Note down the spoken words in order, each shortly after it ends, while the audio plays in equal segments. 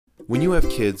When you have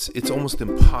kids, it's almost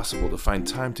impossible to find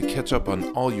time to catch up on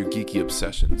all your geeky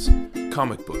obsessions.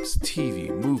 Comic books, TV,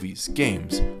 movies,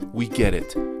 games. We get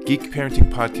it. Geek Parenting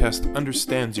Podcast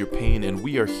understands your pain, and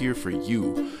we are here for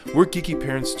you. We're geeky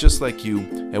parents just like you,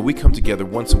 and we come together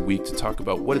once a week to talk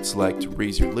about what it's like to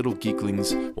raise your little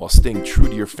geeklings while staying true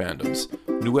to your fandoms.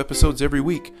 New episodes every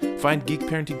week. Find Geek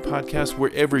Parenting Podcast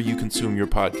wherever you consume your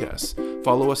podcasts.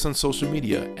 Follow us on social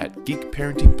media at Geek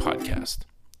Parenting Podcast.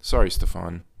 Sorry,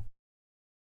 Stefan.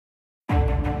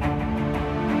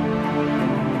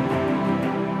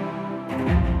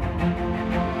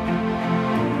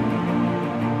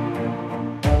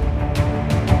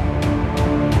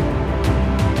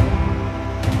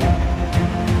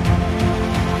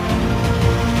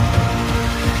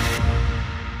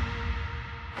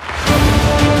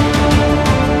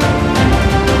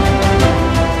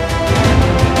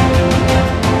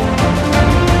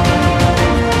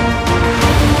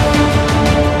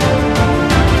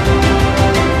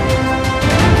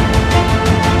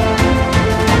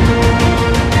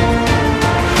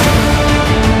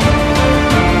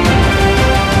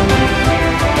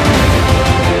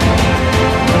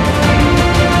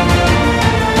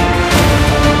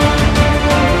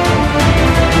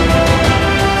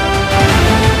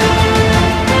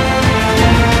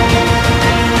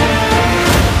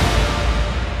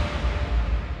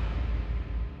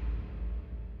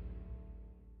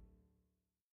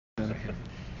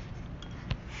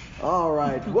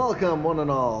 Welcome, one and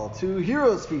all, to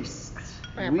Heroes Feast.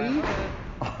 We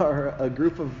are a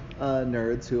group of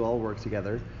nerds who all work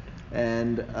together,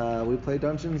 and we play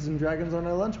Dungeons and Dragons on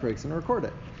our lunch breaks and record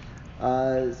it.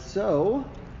 So,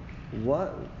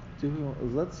 what do we?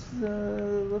 Let's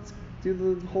do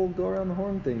the whole go around the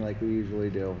horn thing like we usually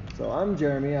do. So I'm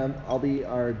Jeremy. I'll be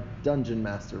our dungeon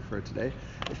master for today.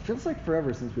 It feels like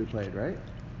forever since we played, right?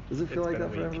 Does it feel like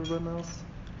that for everyone else?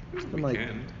 It's been like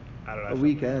a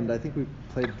weekend. I think we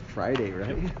played Friday,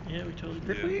 right? Yeah, we totally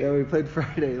did. Yeah, we played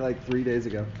Friday like 3 days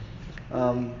ago.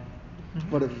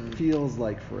 But it feels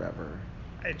like forever.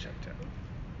 I checked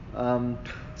out.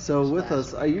 So with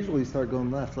us, I usually start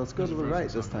going left. Let's go to the right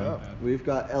this time. We've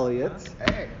got Elliot.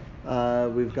 Hey.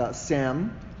 We've got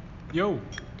Sam. Yo.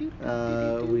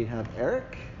 We have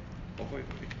Eric.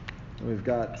 We've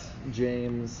got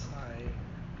James. Hi.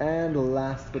 And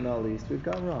last but not least, we've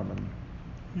got Ramen.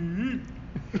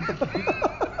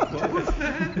 What was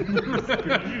that?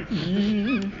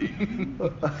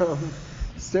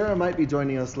 Sarah might be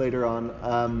joining us later on,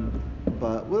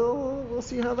 but we'll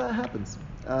see how that happens.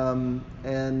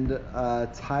 And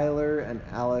Tyler and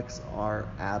Alex are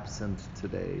absent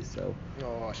today, so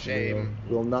shame.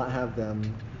 We'll not have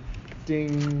them.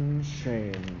 Ding,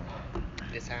 shame.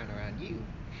 This time around you.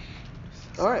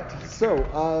 All right, so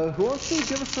who wants to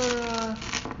give us a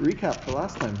recap for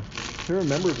last time? Who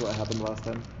remembers what happened last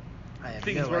time? I have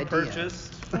Things no were idea.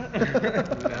 purchased.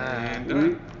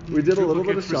 We did a little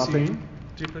bit of shopping.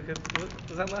 Duplicate.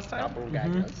 Was that last time?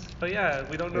 Doppelgangers. Oh yeah,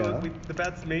 we don't know. Yeah. The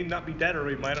bats may not be dead, or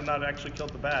we might have not actually killed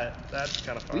the bat. That's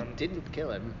kind of We fun. didn't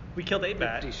kill him. We killed a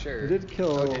bat. Pretty sure. We did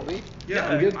kill. Oh, did we?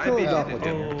 Yeah, we did kill a beat it.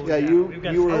 doppelganger. Oh, yeah, yeah, you we've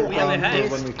got you were some- we have a on head.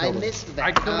 board when we I killed him. missed that.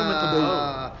 I killed him with the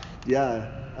bow.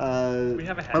 Yeah. We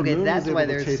have a head. Okay, Moon that's was why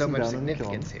able to there's chase so him much down and kill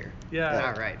significance him. here. Yeah.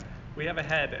 All right. We have a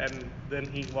head, and then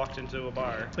he walked into a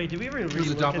bar. Wait, did we ever was a relook at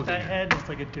that doppelganger. head? It's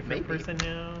like a different Maybe. person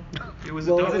now. It was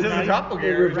Well, a it's doppelganger. a doppelganger.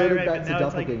 It reverted Right, back but to now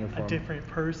it's like doppelganger a form. different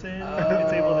person.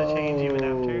 It's able to change even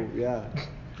after. Oh, yeah.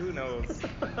 Who knows?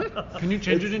 Can you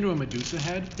change it into a Medusa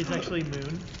head? It's actually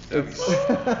Moon.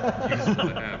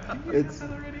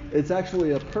 It's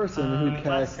actually a person who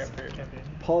casts Campaign.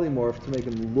 polymorph to make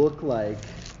him look like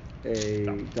a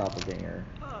doppelganger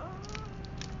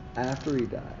after he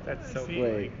died. That's so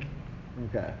Wait. like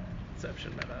Okay.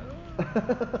 Inception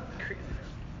meta.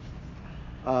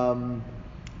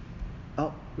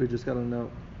 Oh, we just got a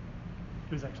note.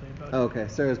 It was actually about. Oh, okay,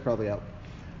 Sarah's probably out.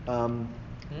 It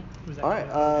was All right.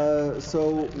 actually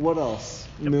So what else?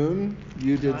 Moon,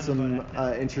 you did I'm some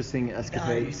about interesting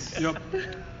escapades. Yep.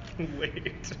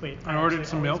 Wait. I ordered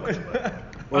some milk. Ordered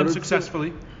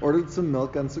Unsuccessfully. Ordered some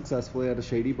milk unsuccessfully at a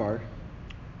shady bar.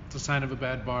 It's a sign of a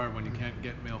bad bar when you can't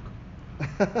get milk.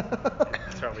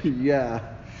 Probably. Yeah.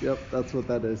 Yep. That's what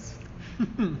that is.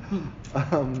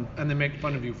 And they make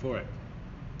fun of you for it.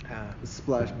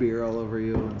 Splash beer all over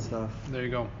you and stuff. There you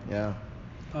go. Yeah.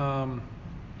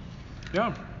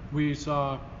 Yeah, we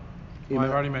saw, well,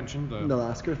 I've already mentioned the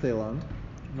Nalasker Thalon.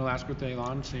 Nalasker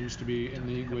Thalon seems to be in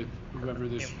league with whoever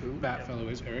this bat fellow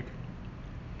is, Eric.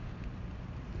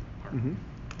 Mm-hmm.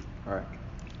 All right.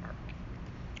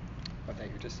 I thought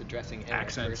you were just addressing Eric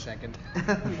Accents. for a second.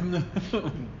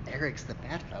 Eric's the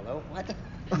bad fellow. What?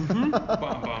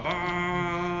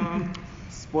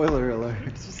 Spoiler alert.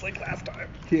 It's just like last time.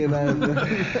 He and I have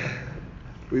been,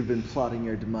 we've been plotting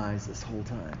your demise this whole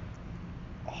time.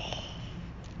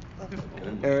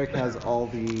 Eric has all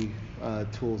the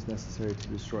tools necessary to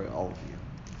destroy all of you.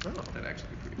 That'd actually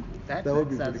be pretty cool. That would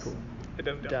be pretty cool.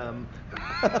 Dumb.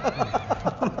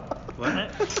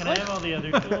 Can I have all the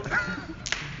other tools?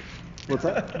 What's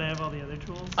that? Can I have all the other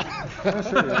tools?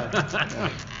 Sure, yeah.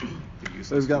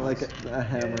 We've got like a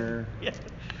hammer. Yeah.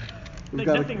 We've Like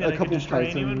got nothing a that I could couple destroy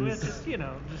anyone pythons. with, just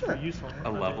just for useful.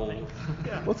 A level.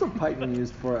 Yeah. What's a python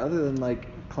used for other than like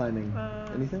climbing?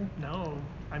 Anything? No.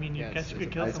 I mean, you Yeah, guess you it's could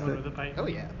a kill ice someone pick. with a python. Oh,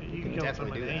 yeah. You You can can kill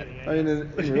definitely someone with do that. anything. I mean,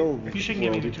 in real If you shouldn't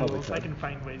give me world, the you probably tools, I could. can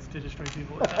find ways to destroy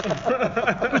people with that.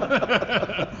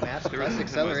 Math There was plus one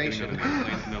time I was getting acceleration. on an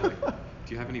airplane, and they're like, "Do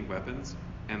you have any weapons?"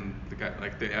 And the guy,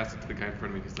 like, they asked it to the guy in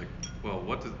front of me. He's like, "Well,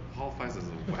 what qualifies as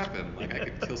a weapon? Like, I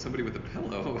could kill somebody with a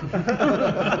pillow."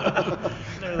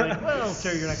 They're like, well,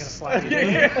 sir, you're not going to fly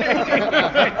today.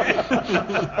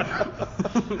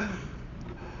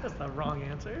 That's the wrong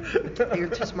answer. Here,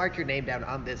 just mark your name down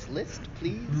on this list,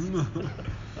 please.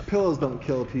 Pillows don't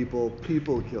kill people.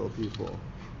 People kill people.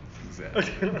 Exactly.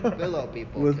 Pillow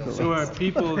people. With kill the- So are us.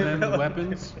 people then the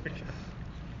weapons?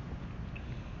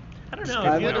 I don't know.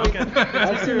 I've- If you had like a I've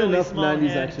seen particularly enough small 90s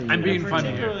head, action I'm being a funny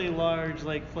here. particularly large,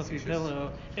 like fluffy Facetious.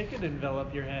 pillow, it could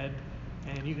envelop your head,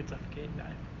 and you could suffocate and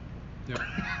die. Yeah.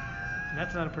 And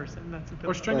that's not a person. That's a pillow.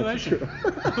 Or strangulation.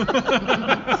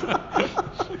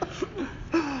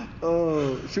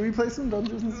 Oh, should we play some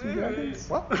Dungeons and Dragons?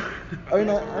 What? I mean,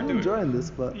 I'm enjoying this,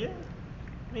 but Yeah,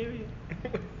 maybe.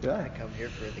 yeah. I come here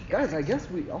for the Guys, I guess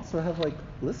we also have like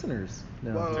listeners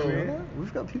now. Whoa. Did you know that?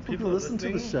 We've got people who listen to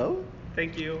the listening? show.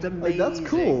 Thank you. Like that's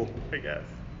cool. I guess.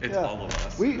 It's Yeah. all of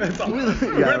us. We, That's all. we-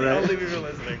 We're yeah, the right. only people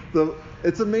listening.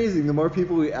 It's amazing. The more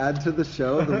people we add to the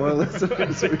show, the more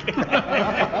listeners we get.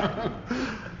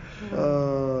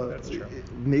 That's true.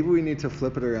 Maybe we need to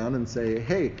flip it around and say,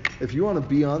 hey, if you want to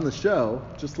be on the show,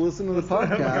 just listen to the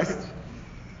podcast.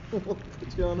 We'll put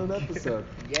you on an episode.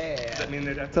 Does Yeah. that mean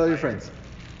they'd have to Tell your hire? friends.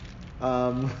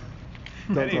 Don't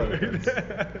tell your Anyways. friends.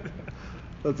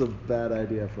 That's a bad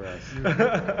idea for us.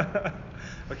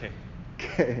 Okay.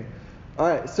 Okay. All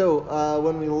right. So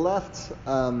when we left,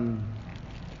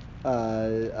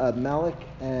 Malik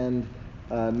and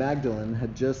Magdalene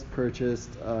had just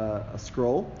purchased a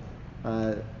scroll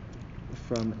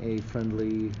from a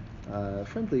friendly-ish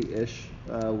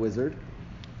wizard.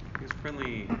 He was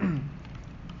friendly. At the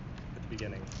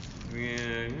beginning.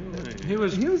 Yeah. He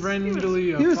was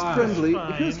friendly. He was applied. friendly.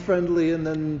 Fine. He was friendly, and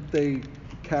then they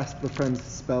cast the friend's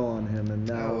spell on him, and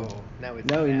now Oh, now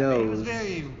it's he bad. knows. He was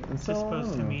very And so, I disposed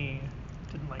don't to know. me.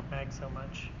 Didn't like Mag so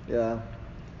much. Yeah.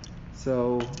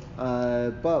 So,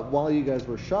 but while you guys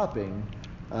were shopping,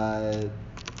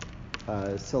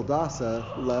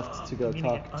 Sildasa left to go I'm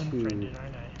gonna talk get unfriended,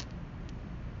 aren't I?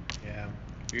 Yeah.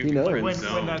 You'd He be knows. friend When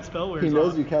zoned. that spell wears He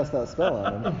knows off. you cast that spell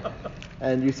on him.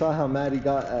 And you saw how mad he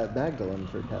got at Magdalene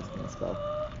for casting the spell.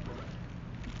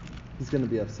 He's gonna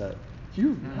be upset.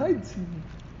 You lied to me.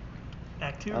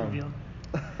 Act 2 Um, revealed.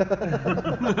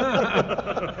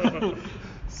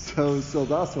 So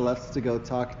Sildasa left to go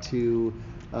talk to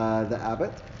the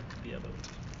abbot. Yeah, but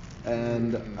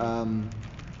And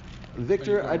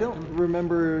Victor, I don't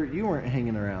remember, you weren't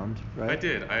hanging around, right? I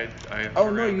did. I Oh,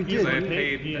 no, you did. I You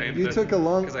paid. did. I You ended took a up-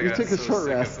 long- 'cause I you got took a so short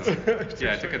sick of rest. them.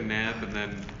 Yeah, I took a nap and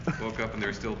then woke up and they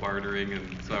were still bartering, and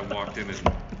so I walked in and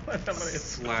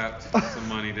slapped some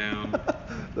money down.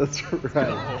 That's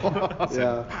right.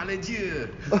 Yeah.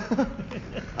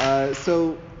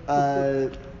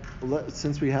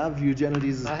 Since we have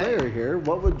Eugenides' player here,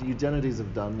 what would Eugenides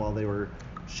have done while they were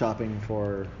shopping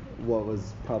for what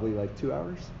was probably like 2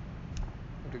 hours?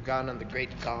 We've gone on the Great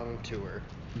Gong Tour.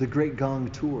 The Great Gong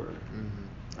Tour.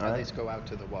 Mm-hmm. All At right. least go out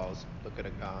to the walls, look at a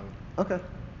gong. Okay.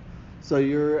 So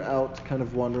you're out kind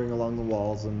of wandering along the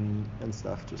walls and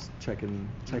stuff, just checking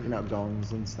out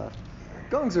gongs and stuff.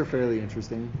 Gongs are fairly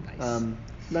interesting.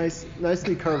 Nice.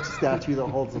 Nicely carved statue that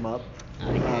holds them up.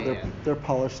 Yeah. They're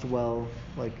polished well.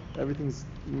 Like everything's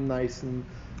nice and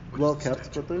well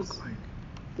kept, but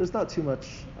there's not too much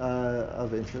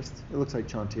of interest. It looks like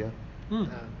Chantia.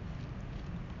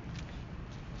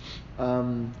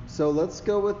 So let's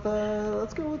go with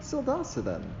Sildasa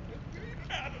then.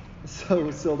 So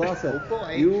Sildasa, Oh,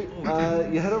 boy.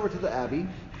 you head over to the Abbey,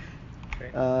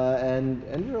 Okay.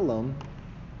 and you're alone.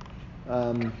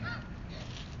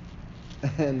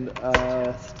 And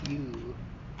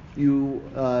you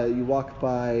walk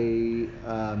by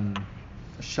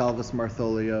Shalvis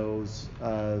Martholio's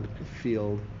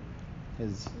field,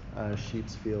 his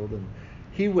sheep's field, and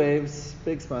he waves,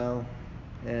 big smile,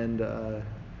 and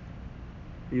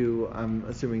I'm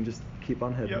assuming, just keep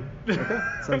on heading. Yep. Okay,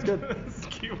 sounds good. Just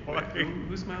keep Who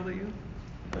walking. smiled at you?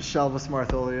 Shalvis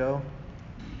Martholio.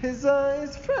 His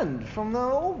friend from the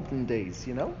olden days,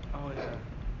 you know? Oh yeah.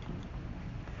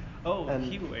 Oh, And-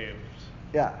 he waved.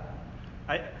 Yeah.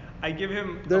 I give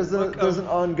him There's a look there's of, an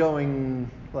ongoing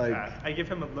like. yeah, I give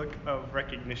him a look of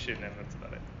recognition, and that's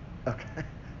about it. Okay.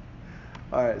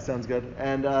 All right, sounds good.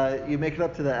 And you make it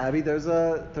up to the Abbey. There's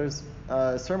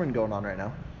a sermon going on right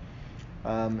now.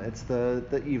 It's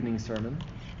the evening sermon. Pull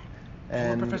up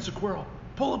And Professor Quirrell.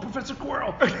 Pull up Professor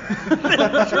Quirrell.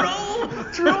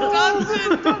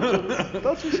 Troll!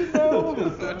 Don't you should know.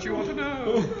 Thought you want to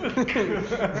know.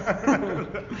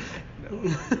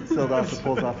 Sildasa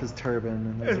pulls off his turban,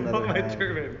 and there's I another want my hat.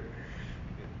 turban.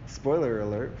 Spoiler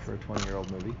alert for a 20-year-old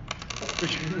movie.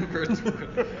 For real.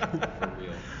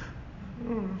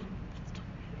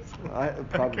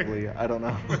 Probably. I don't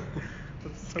know. That's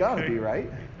It's gotta okay. be,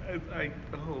 right?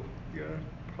 Oh, yeah,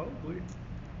 probably.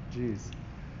 Jeez.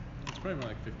 It's probably more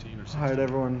like 15 or 16. All right,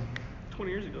 everyone.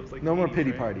 20 years ago, it was like No more 80s,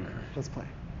 pity right? party. Let's play.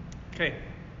 Okay.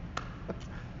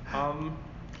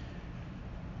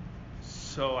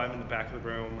 So I'm in the back of the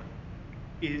room.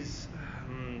 Is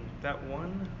that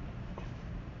one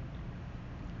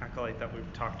acolyte that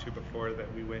we've talked to before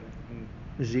that we went and,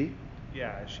 G.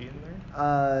 yeah, is she in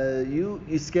there? You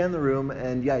scan the room,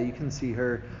 and yeah, you can see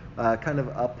her kind of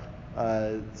up,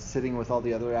 sitting with all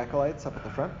the other acolytes up at the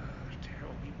front.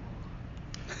 Terrible people.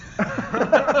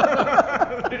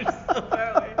 They're so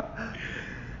bad.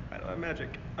 I don't have magic.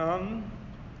 I'm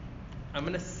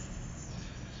gonna.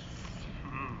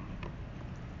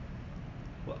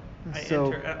 Well, I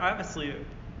So- enter. Obviously,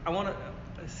 I want to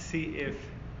see if.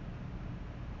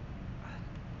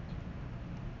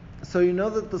 So you know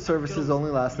that the services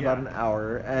only last about an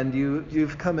hour, and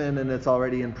you've come in and it's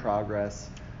already in progress.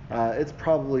 It's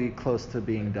probably close to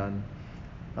being done.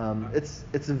 It's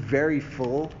very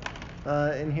full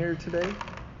in here today,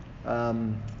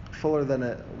 fuller than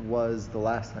it was the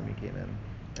last time you came in,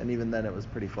 and even then it was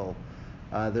pretty full.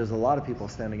 There's a lot of people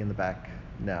standing in the back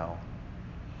now,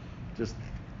 just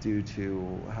due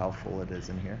to how full it is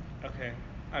in here. Okay.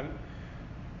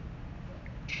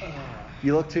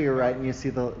 You look to your right and you see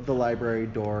the library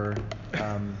door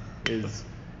is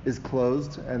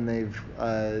closed, and they've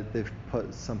put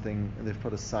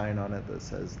a sign on it that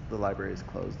says the library is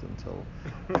closed until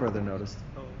further notice.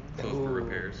 Closed for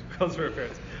repairs. Close for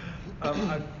repairs.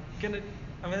 I'm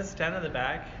gonna stand in the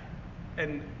back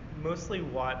and mostly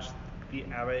watch the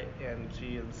abbot and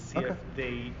G and see Okay. if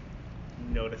they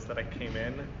notice that I came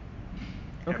in,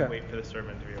 and Okay. wait for the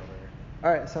sermon to be over.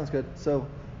 All right, sounds good. So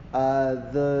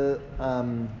the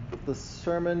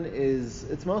sermon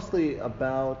it's mostly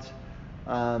about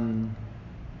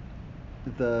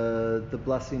the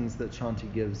blessings that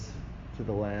Shanti gives to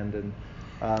the land, and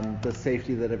the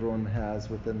safety that everyone has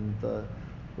within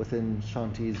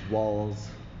Shanti's walls,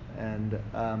 and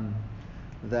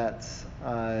that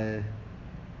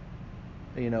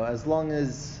as long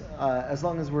as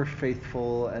we're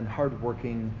faithful and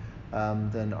hardworking,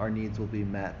 then our needs will be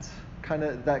met.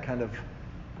 That kind of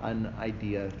an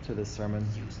idea to this sermon.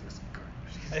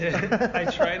 I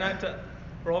try not to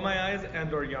roll my eyes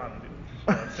and or yawn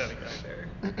while I'm standing right there.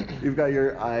 You've got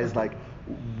your eyes like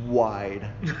wide,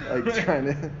 like trying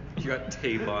to. You got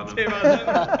tape on them. Tape on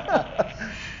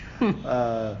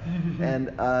them.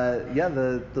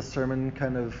 The sermon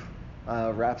kind of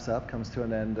wraps up, comes to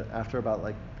an end after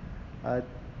about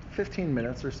 15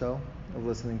 minutes or so of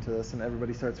listening to this, and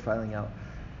everybody starts filing out.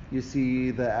 You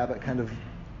see the abbot kind of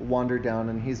wander down,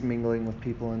 and he's mingling with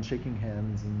people and shaking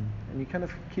hands, and you kind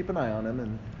of keep an eye on him.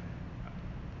 And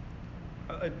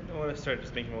I want to start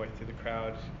just making my way through the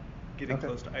crowd, getting Okay.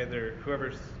 close to either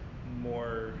whoever's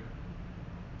more.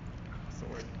 What's the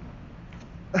word?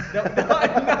 No,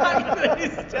 I'm not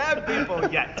gonna stab people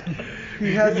yet.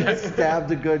 he hasn't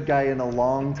stabbed a good guy in a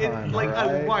long time. all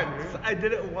right? Once. I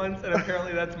did it once, and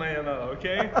apparently that's my MO.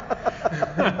 Okay.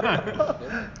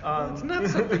 It's not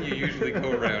something you usually go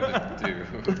around and do.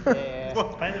 Yeah.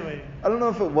 By the way, I don't know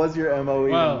if it was your MO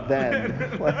even Well,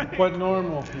 then. Like, What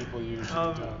normal people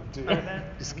usually do.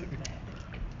 just kidding.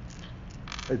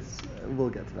 We'll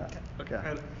get to that. Okay.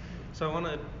 Yeah. And so I want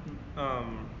to.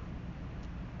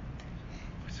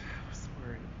 What's the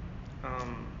word?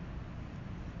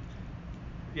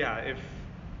 Yeah. If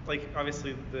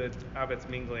obviously the abbot's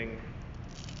mingling.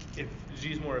 If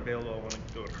she's more available, I want to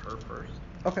go to her first.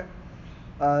 Okay.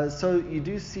 So you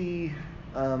do see,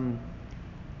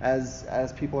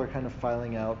 as people are kind of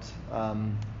filing out,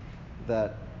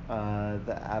 that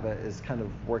the abbot is kind of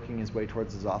working his way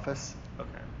towards his office.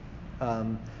 Okay.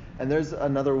 And there's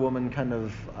another woman kind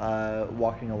of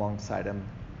walking alongside him,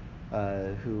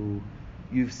 who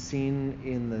you've seen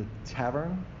in the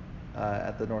tavern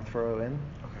at the North Furrow Inn.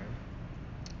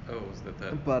 Oh, is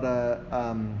that? But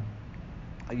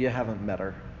you haven't met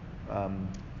her.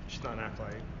 She's not an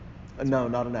acolyte. No,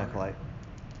 not an acolyte.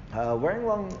 Wearing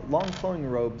long flowing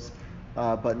robes,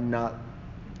 but not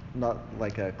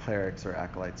like a cleric's or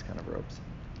acolyte's kind of robes.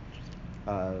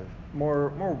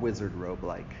 More wizard robe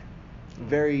like.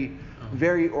 Very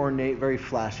ornate, very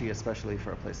flashy, especially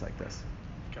for a place like this,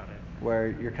 Got it.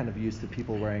 where you're kind of used to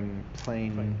people wearing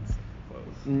plain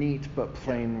Clothes. neat but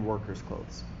plain workers'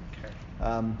 clothes. Okay.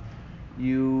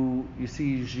 You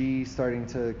see G starting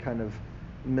to kind of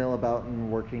mill about and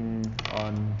working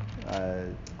on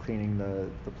cleaning the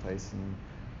place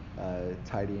and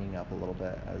tidying up a little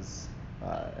bit as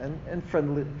and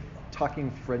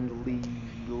talking friendlyly.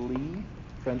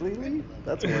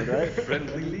 That's a word, right?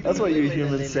 Friendlyly? That's what you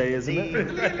humans say, isn't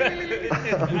it?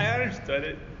 I understood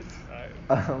it. It's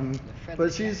fine.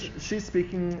 But she's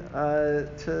speaking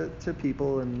to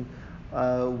people and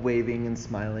waving and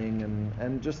smiling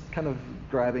and just kind of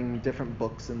grabbing different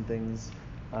books and things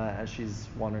as she's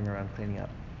wandering around cleaning up.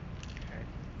 Okay.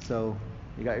 So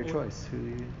you got your choice.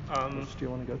 Which do you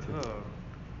want to go to? Oh.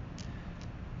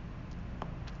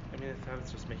 I mean, if I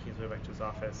was just making his way back to his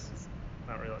office, it's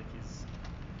not really like he's.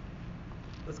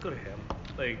 Let's go to him.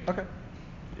 Like. Okay.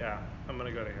 Yeah, I'm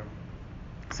gonna go to him.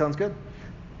 Sounds good.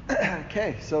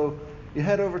 Okay, so you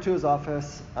head over to his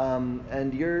office,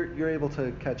 and you're able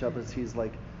to catch up as he's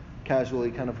like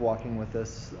casually kind of walking with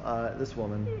this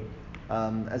woman.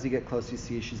 As you get close, you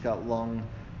see she's got long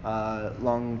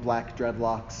black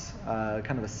dreadlocks,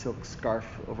 kind of a silk scarf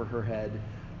over her head,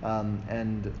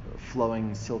 and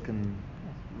flowing silken,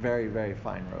 very very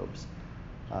fine robes.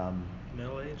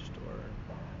 Middle-aged or?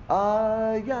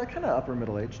 Yeah, kind of upper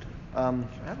middle aged. I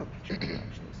have a picture of her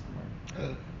actually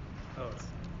somewhere. Oh, it's.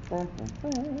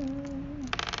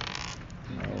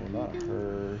 No, not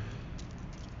her.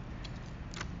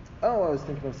 Oh, I was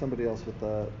thinking of somebody else with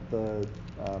the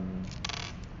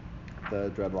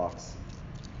dreadlocks.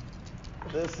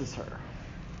 This is her.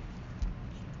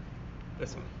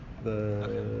 This one.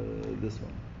 This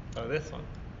one. Oh, this one.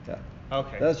 Yeah.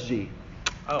 Okay. That's G.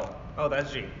 Oh,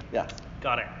 that's G. Yeah.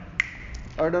 Got it.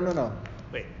 Or no.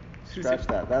 Wait. Scratch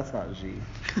that. That's not G.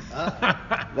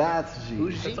 That's G.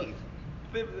 Who's G?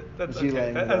 That's G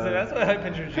okay. Lang, That's what I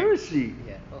pictured. G. Who's G?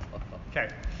 Yeah. Okay.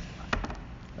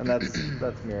 And that's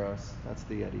Miros. That's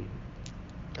the Yeti.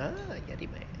 Yeti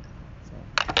man. So,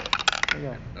 there you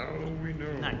go. Oh, we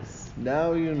know. Nice.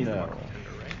 Now you He's the know. one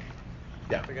contender, right?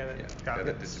 Yeah. The guy that Yeah, got guy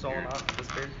that stolen disappeared. off,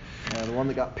 disappeared. Yeah, the one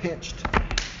that got pinched.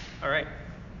 All right.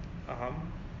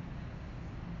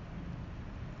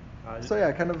 So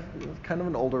yeah, kind of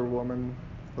an older woman,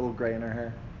 a little gray in her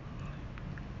hair.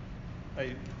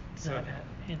 Does that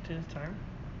hint to his time?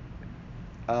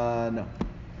 No.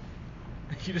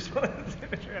 You just want to say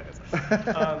what you're at.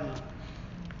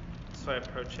 So I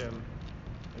approach him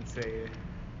and say,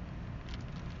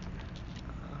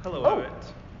 "Hello, Oh,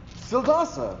 Abbott."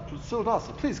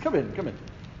 Sildasa, please come in.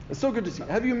 It's so good to see you.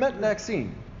 Have you met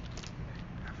Naxine?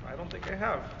 I don't think I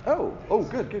have. Oh,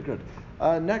 good.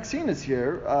 Naxine is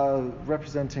here,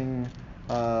 representing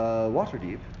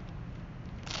Waterdeep,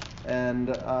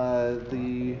 and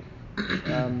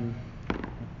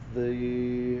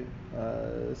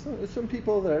some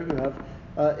people there who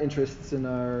have interests in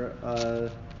our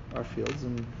fields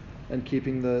and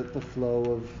keeping the flow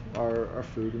of our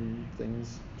food and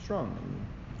things strong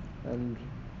and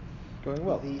going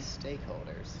well. The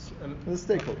stakeholders. The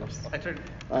stakeholders. I turned.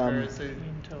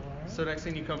 So next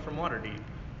thing you come from Waterdeep.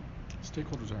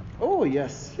 Stakeholders are Oh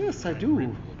yes, I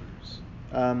do.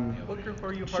 What group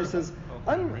are you She part says, of?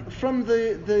 I'm from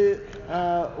the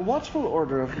Watchful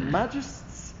Order of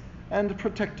Magists and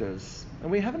Protectors,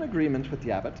 and we have an agreement with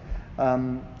the Abbot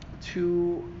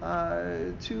to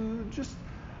just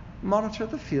monitor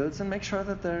the fields and make sure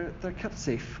that they're kept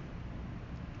safe.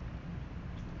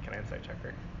 Can I insight check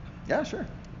her? Yeah, sure.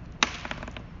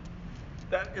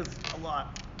 That is a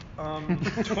lot.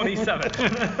 27.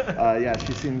 Yeah,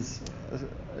 she seems.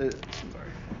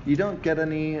 You don't get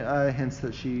any hints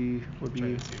that she would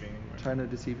be trying to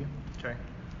deceive you. Okay.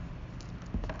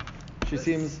 She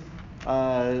seems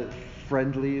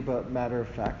friendly but matter of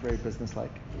fact, very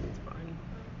businesslike. It's fine.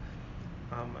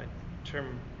 I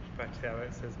turn back to the Abbot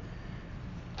and says,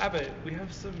 Abbot, we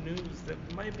have some news that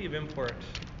might be of import,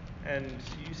 and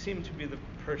you seem to be the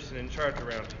person in charge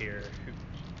around here.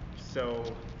 So,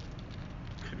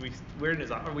 could we? We're in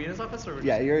his. Are we in his office or?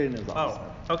 Yeah, you're in his office.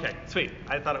 Oh, okay, sweet.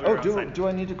 I thought we were outside. Do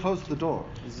I need to close the door?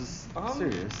 Is this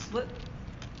serious?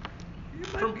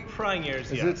 From prying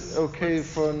ears, Is yes. it okay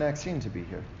for Naxine to be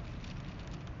here?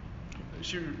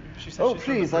 she said Oh, she's from the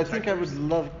please, I think I would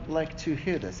Protectors. like to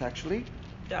hear this, actually.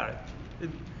 Yeah.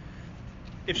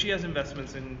 If she has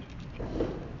investments in.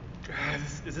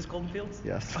 Is this Golden Fields?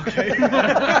 Yes. Okay.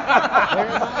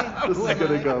 This is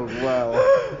gonna go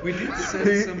well. We did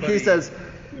send somebody. He says,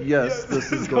 yes, Yeah,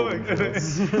 this is going. Golden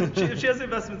Fields. If she has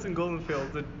investments in Golden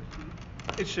Fields,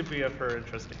 it should be of her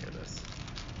interest to hear this.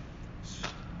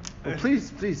 Well,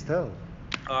 please tell.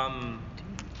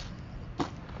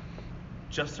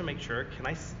 Just to make sure, can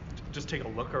I just take a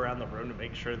look around the room to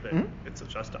make sure that it's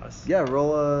just us? Yeah,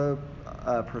 roll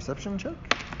a perception check.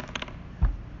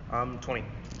 20,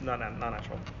 not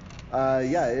natural.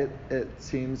 Yeah, it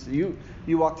seems you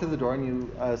walk to the door and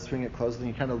you swing it closed and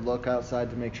you kind of look outside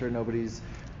to make sure nobody's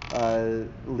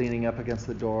leaning up against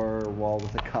the door or wall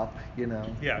with a cup,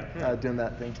 Yeah. doing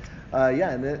that thing.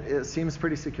 Yeah, and it seems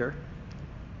pretty secure.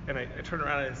 And I turn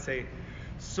around and say,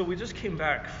 so we just came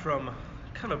back from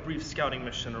kind of a brief scouting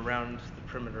mission around the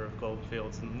perimeter of Golden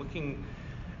Fields and looking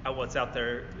at what's out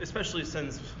there, especially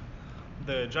since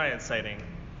the giant sighting.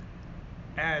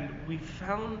 And we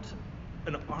found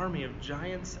an army of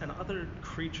giants and other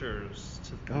creatures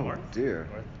to the Oh, north. dear.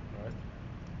 North.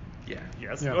 Yeah.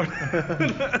 Yes, Yeah. north.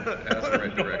 That's the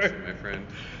right direction, my friend.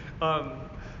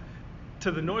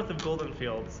 To the north of Golden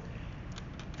Fields,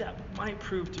 that might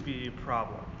prove to be a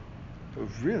problem. Oh,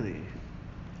 really?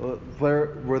 Well,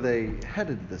 where were they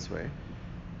headed this way?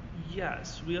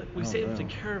 Yes, we Oh, saved no. a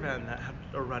caravan that had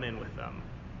a run-in with them.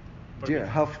 Or Dear, we-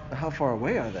 how far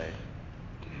away are they?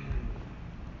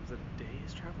 Was it a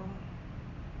day's travel?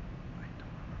 I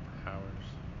don't remember. Hours.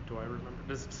 Do I remember?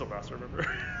 Does Sylvester remember?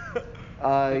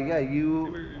 Yeah, you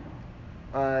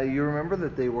remember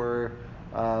that they were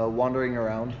wandering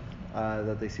around,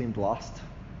 that they seemed lost.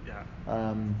 Yeah.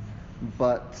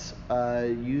 But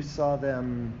you saw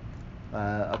them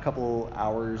a couple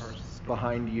hours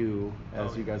behind you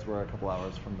as Oh, you guys were a couple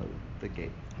hours from the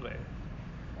gate. Okay.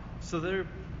 So they're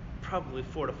probably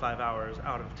 4 to 5 hours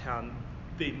out of town.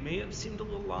 They may have seemed a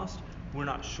little lost. We're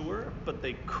not sure, but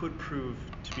they could prove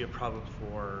to be a problem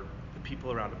for the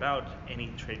people around about,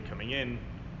 any trade coming in,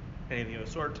 anything of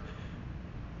the sort.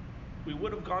 We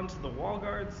would have gone to the wall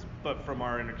guards, but from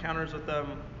our encounters with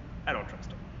them, I don't trust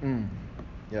them.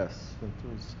 Yes, it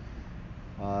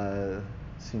was.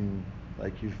 Seemed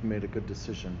like you've made a good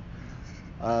decision.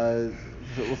 Well,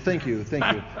 thank you. Can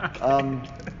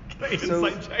I So-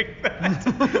 insight check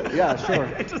that? Yeah, sure.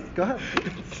 I just- Go ahead.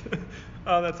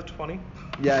 That's a 20.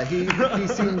 Yeah, he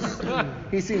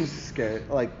seems scared,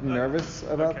 like nervous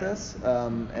about Okay. this,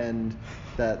 and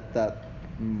that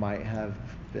might have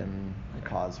been a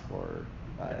cause for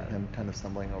him kind of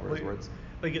stumbling over his words.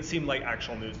 Like it seemed like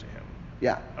actual news to him.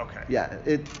 Yeah. Okay. Yeah.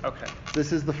 Okay.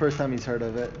 This is the first time he's heard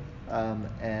of it,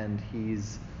 and he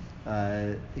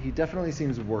definitely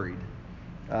seems worried.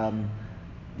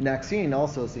 Maxine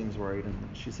also seems worried, and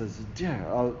she says, "Dear,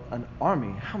 an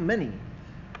army? How many?"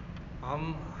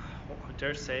 I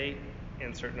dare say,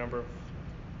 insert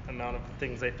amount of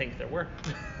things I think there were.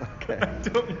 Okay. I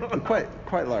don't know.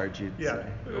 Quite large, you'd Yeah. say.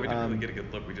 But we didn't really get a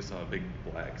good look. We just saw a big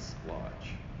black splotch.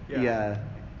 Yeah.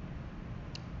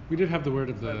 We did have the word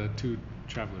of the two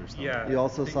travelers, though. Yeah. You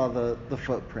also saw the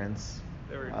footprints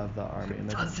There were of the army, and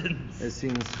dozens. it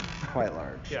seems quite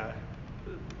large. Yeah.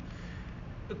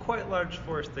 A quite large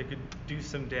force that could do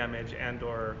some damage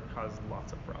and/or cause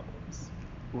lots of problems.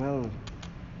 Well,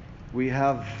 we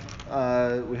have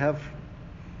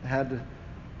had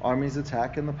armies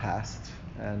attack in the past,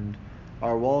 and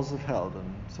our walls have held,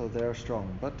 and so they are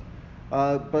strong. But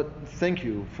thank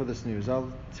you for this news. I'll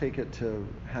take it to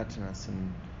Hattinus,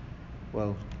 and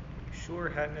Sure,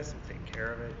 Hattinus will take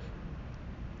care of it.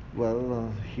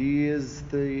 he is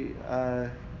the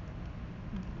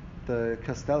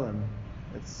Castellan.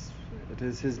 It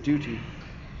is his duty,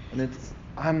 and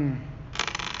I'm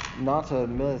not a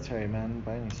military man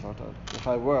by any sort. If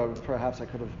I were, perhaps I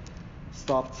could have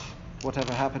stopped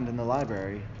whatever happened in the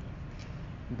library.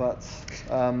 But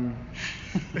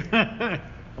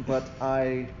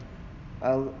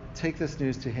I'll take this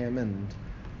news to him, and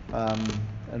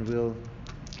we'll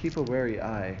keep a wary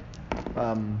eye.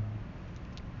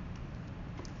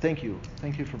 Thank you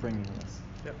for bringing this.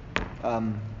 Yep.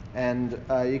 And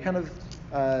you kind of,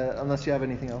 unless you have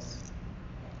anything else.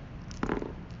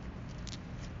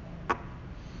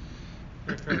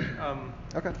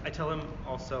 Okay. I tell him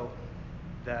also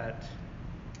that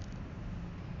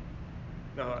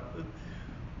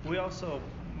we also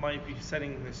might be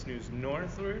sending this news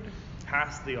northward,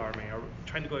 past the army, or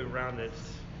trying to go around it,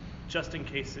 just in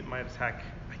case it might attack.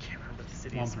 I can't remember the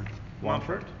city.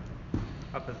 Wamford?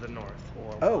 Up at the north,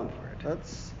 or Oh, Wamford.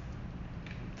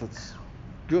 that's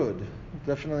Good.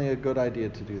 Definitely a good idea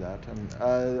to do that.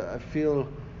 And I feel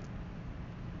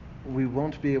we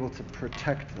won't be able to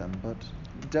protect them, but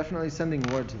definitely sending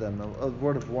word to them, a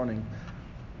word of warning,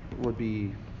 would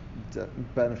be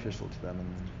beneficial to them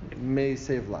and may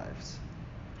save lives.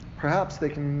 Perhaps they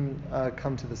can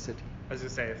come to the city. As you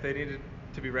say, if they needed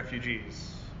to be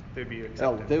refugees, they'd be Oh,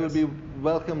 accepted. they would be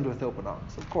welcomed with open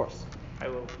arms, of course. I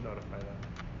will notify them.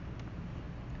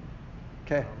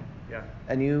 Okay. Yeah.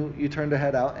 And you turn to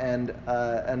head out, and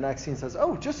Maxine says,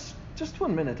 "Oh, just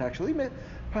 1 minute, actually.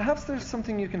 Perhaps there's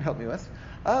something you can help me with.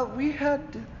 We had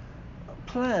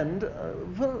planned.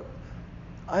 Well,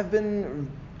 I've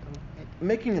been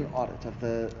making an audit of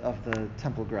the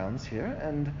temple grounds here,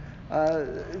 and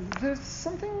there's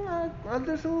something a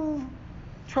little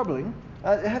troubling.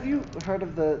 Have you heard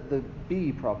of the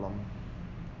bee problem?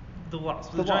 The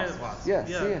wasps. The giant wasps. wasps. Yes,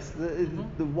 Yeah. yes.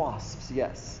 The wasps.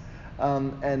 Yes.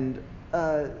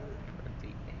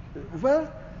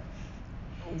 Well,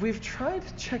 we've tried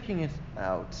checking it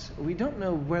out. We don't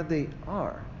know where they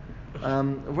are,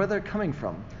 where they're coming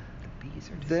from. The bees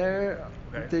are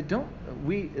They don't.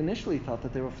 We initially thought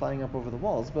that they were flying up over the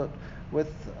walls, but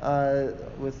with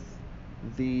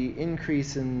the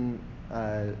increase in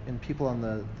people on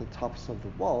the tops of the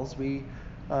walls, we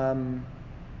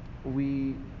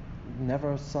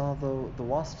never saw the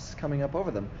wasps coming up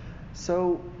over them.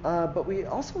 So, but we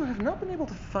also have not been able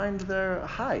to find their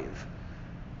hive,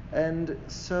 and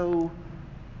so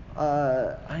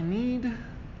I need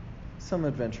some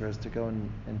adventurers to go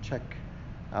and check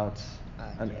out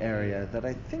an area that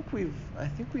I think we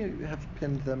have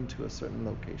pinned them to a certain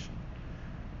location.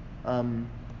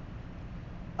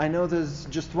 I know there's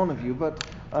just one of you, but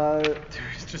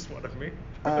There's just one of me.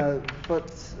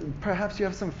 but perhaps you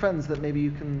have some friends that maybe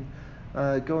you can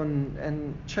go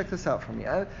and check this out for me.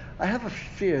 I have a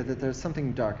fear that there's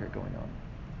something darker going on.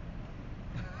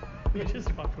 You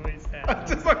just walk away sad. I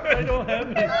don't have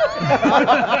any. I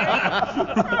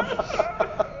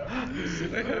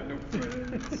have no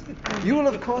friends. You will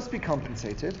of course be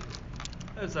compensated.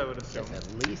 As I would assume. That's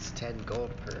at least 10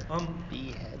 gold per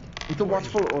bee head. The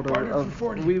watchful order Barter for of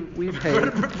 40. we pay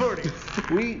Barter for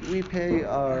 40. we pay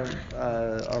our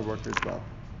workers well.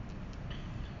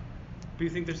 Do you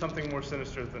think there's something more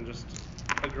sinister than just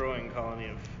a growing colony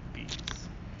of bees?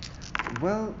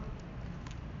 Well,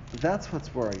 that's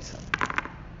what's worrisome.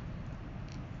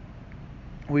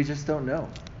 We just don't know.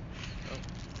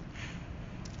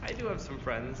 I do have some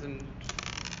friends, and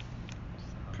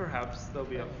perhaps they'll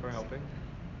be up for helping.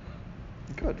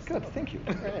 Good, thank you.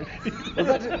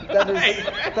 Well,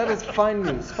 that is fine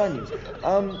news.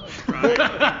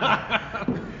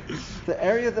 The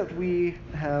area that we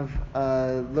have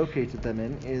located them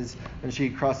in is, and she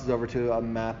crosses over to a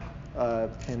map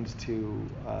pinned to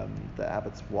the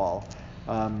abbot's wall,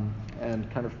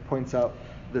 and kind of points out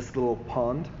this little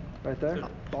pond right there.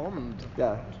 Pond.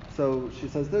 Yeah. So she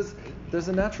says there's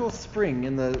a natural spring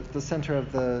in the center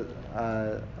of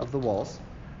the walls.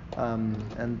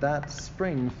 And that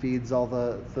spring feeds all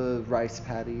the rice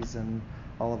paddies and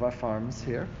all of our farms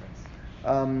here.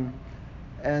 And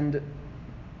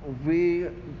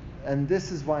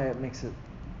this is why it makes it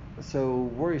so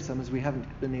worrisome, is we haven't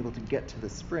been able to get to the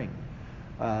spring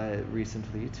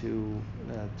recently to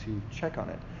check on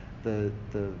it. The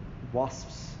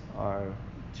wasps are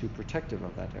too protective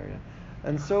of that area,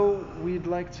 and so we'd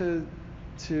like to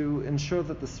ensure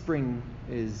that the spring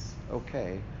is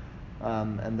okay.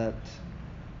 And that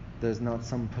there's not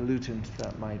some pollutant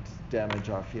that might damage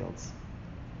our fields.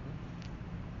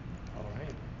 All right.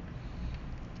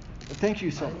 Thank you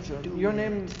so much. Your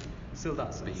name?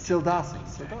 Sildasa. Sildasa.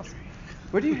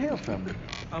 Where do you hail from?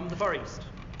 The Far East.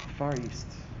 Far East.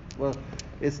 Well,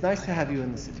 it's nice to have you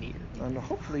in the city, and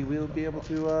hopefully we'll be able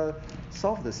to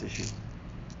solve this issue.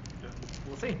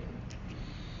 We'll see.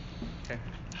 Okay.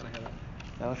 Can I have that?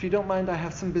 Now, if you don't mind, I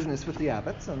have some business with the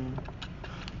abbots, and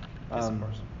Yes, of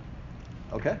course.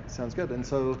 okay, sounds good. And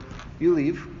so you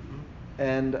leave,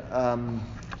 and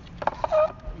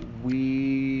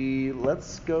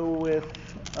let's go with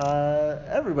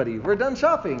everybody. We're done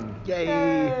shopping.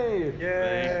 Yay!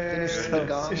 Yay! Finish the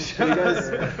gong. So you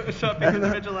guys, Shopping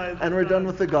individualized. and we're done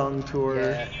with the gong tour.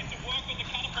 Yeah.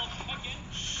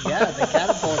 Yeah, the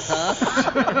catapult,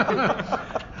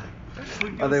 huh?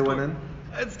 Are they winning?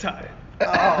 It's tied.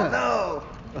 Oh no!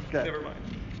 Okay. Never mind.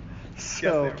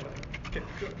 So, Yes, never mind. Okay,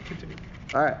 go, continue.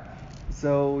 all right.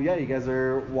 So yeah, you guys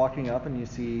are walking up, and you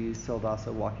see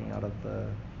Sildasa walking out of the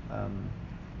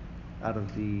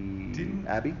Didn't-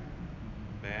 abbey.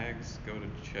 Mags go to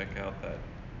check out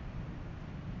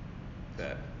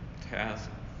that task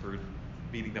for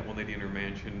meeting that one lady in her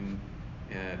mansion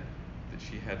at that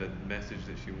she had a message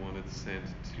that she wanted sent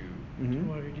to. Mhm.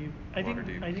 Waterdeep.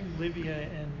 I think Livia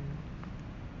and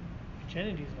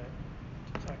Virginity's went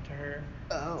to talk to her.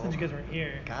 Oh. Since you guys weren't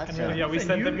here. Gotcha. And we're like, Yeah, we send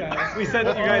sent you them. guys. We sent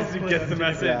you guys to Split get them the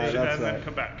together. message Yeah, and that's then right.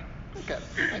 come back. Okay,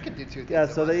 I could do 2 things. Yeah,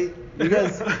 at so once.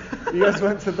 you guys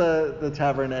went to the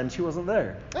tavern and she wasn't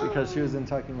there because she was in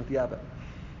talking with the abbot.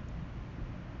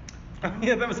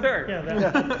 Yeah, that was her. Yeah,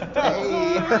 that.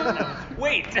 Hey.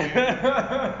 Wait.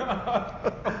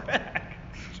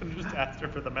 Should have just asked her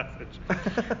for the message.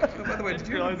 Oh, by the way, did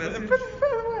you have a Realized that- message? By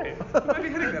the way. You might be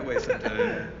heading that way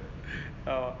sometime.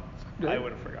 Oh, I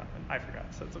would have forgotten. I forgot,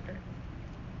 so it's okay.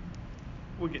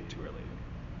 We'll get to her later.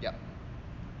 Yep.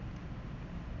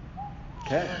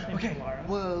 Okay. Okay. Talara.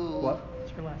 Whoa. What?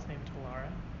 What's her last name?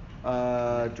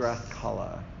 Talara.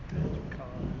 Drathkala.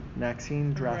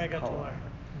 Maxine Remember I got Drathkala. Talara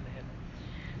in the head.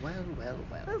 Well.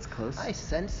 That's close. I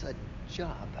sense a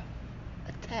job,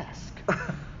 a task.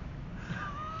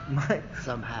 My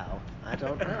Somehow, I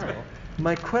don't know.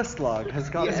 my quest log has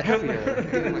gotten Yeah. heavier.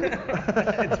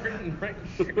 It's written right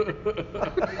here.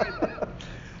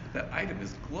 That item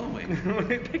is glowing.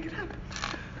 Pick it up.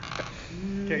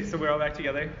 Okay, so we're all back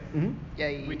together. Mhm.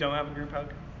 Yay. We don't have a group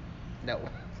hug. No.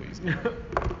 Please.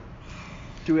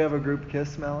 Do we have a group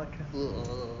kiss, Malik?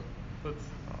 Ugh. Let's.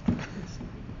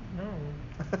 No.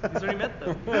 He's already met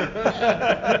them.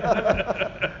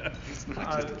 It's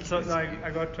not just So no, I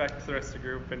go back to the rest of the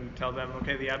group and tell them,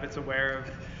 okay, the abbot's aware of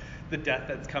the death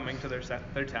that's coming to their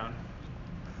town,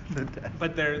 The death.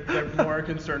 but they're more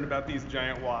concerned about these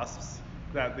giant wasps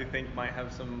that they think might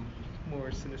have some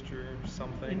more sinister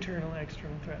something. Internal,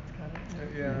 external threats. Got it.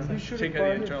 Yeah. You should've Take out bought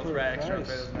the it internal for a threat, external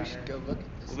price. threat doesn't We should matter. go look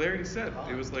at this. Well, they already said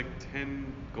it was like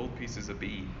 10 gold pieces a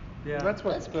bead. Yeah. That's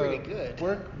what That's the pretty good.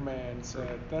 workman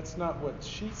said. That's not what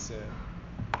she said.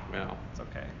 Well, It's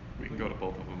okay. we can go to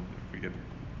both of them if we get.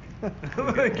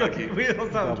 Lucky. We'll tell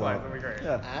them Double twice. up. That'll be great.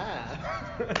 Yeah.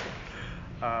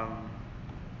 Ah.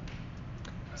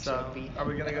 So, are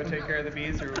we gonna go take care of the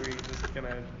bees, or are we just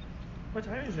gonna? What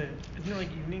time is it? Isn't it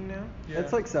like evening now?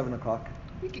 It's like 7 o'clock.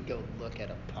 We could go look at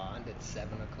a pond at 7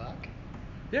 o'clock.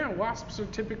 Yeah, wasps are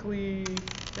typically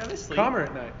Yeah, they sleep. calmer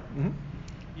at night. Mhm.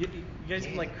 You guys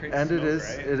can like create And smoke, it is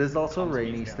right? it is also Calms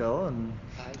rainy bees down. still and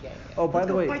Yeah. oh by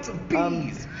the way Fight some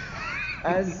bees.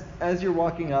 as you're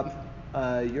walking up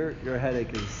your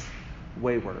headache is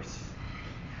way worse.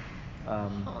 Huh.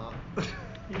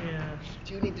 Yeah.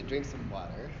 Do you need to drink some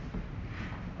water?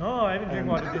 Oh, I haven't drank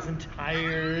water this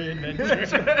entire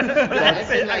adventure. I've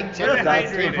been like just that's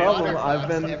the drinking problem. water I've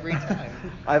flops been every time.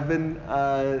 I've been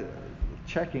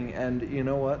checking and you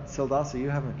know what, Sildasa, you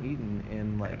haven't eaten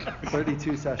in like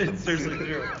 32 sessions. It's seriously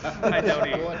true. I don't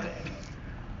eat. What?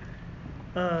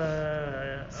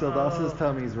 Sildasa's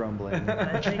tummy's rumbling.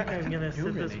 I think I'm gonna Too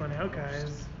sit this many one out,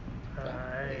 guys.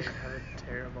 I have a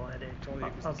terrible headache.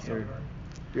 I'll keep Your, going.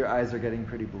 your eyes are getting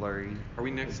pretty blurry. Are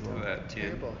we next to that inn?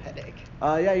 Terrible headache.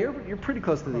 Yeah, you're pretty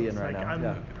close to the inn It's right like, now. I'm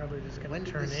Yeah. probably just gonna When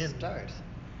did turn this in. start?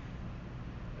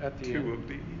 At the 2 end. of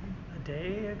these. A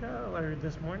day ago or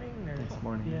this morning? Or This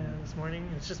morning. Yeah, this morning.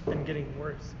 It's just been getting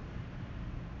worse.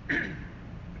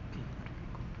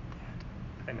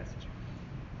 I messaged you.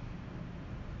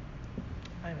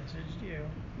 I messaged you.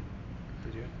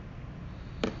 Did you?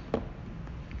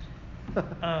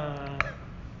 But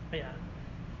yeah.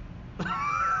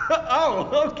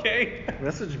 Oh, okay.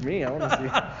 Message me. I want to see.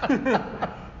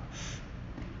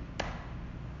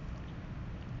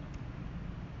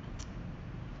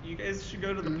 You guys should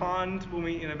go to the pond. We'll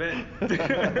meet in a bit.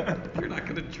 You're not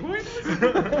gonna join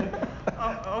us?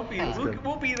 I'll be. That's We'll, good.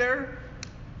 we'll be there.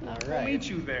 All We'll right. meet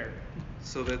you there.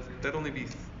 So that'd only be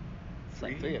It's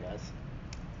like 3 of us.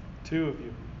 2 of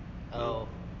you. Oh.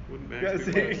 Wouldn't Yeah, Max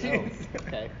be see? one? Oh.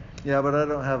 Okay. Yeah, but I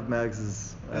don't have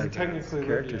Mags's Technically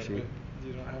character Lydia, sheet. but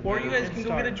you don't have Or that. you guys And can go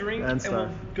get a Star. drink And and we'll Star.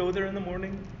 go there in the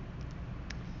morning.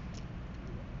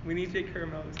 We need to take care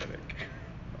of Mel's headache.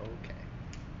 Okay.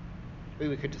 Maybe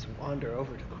we could just wander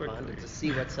over to the pond Quickly. and just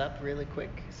see what's up really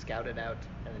quick, scout it out,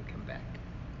 and then come back.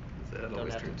 That Don't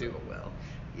always have to turns do out well.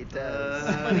 It does.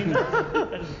 I mean, that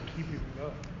doesn't keep you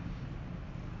from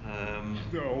going.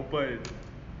 No, but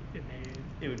It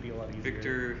may. it would be a lot easier.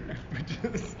 Victor,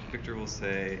 Victor will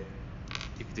say,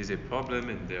 if there's a problem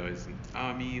and there is an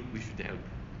army, we should help.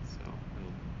 So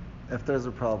If there's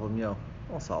a problem,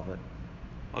 I'll solve it.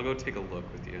 I'll go take a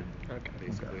look with you. Okay.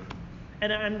 Basically. Okay.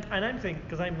 And I'm thinking,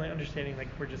 because I'm like understanding like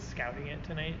we're just scouting it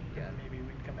tonight. Yeah. And maybe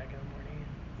we'd come back in the morning.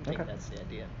 I think Okay. that's the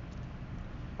idea.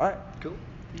 All right. Cool.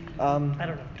 I don't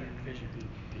have dark vision.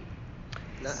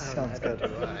 Sounds good. Neither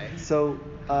do I. So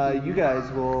you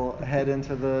guys will head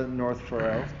into the North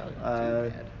Furrow, It's probably not too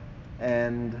bad.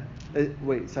 and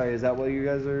Wait, sorry, is that what you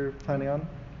guys are planning on?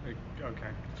 Okay.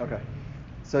 Okay.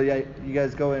 So yeah, you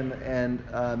guys go in, and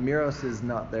Miros is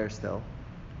not there still.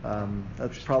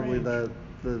 That's probably the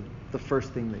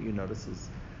first thing that you notice is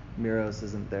Miros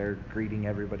isn't there greeting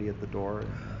everybody at the door,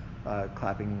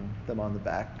 clapping them on the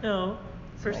back. No.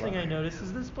 First thing I notice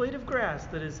is this blade of grass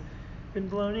that has been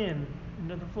blown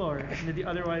into the floor, into the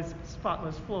otherwise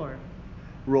spotless floor.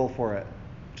 Roll for it.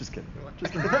 Just kidding.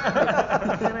 Just kidding.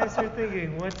 Then I start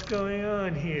thinking, what's going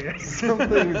on here?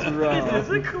 Something's wrong. Is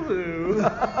this a clue?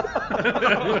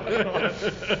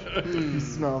 He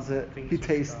smells it. He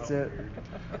tastes it.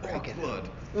 Blood.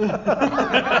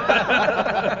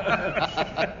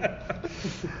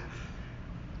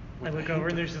 I look over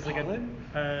and there's just like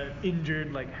a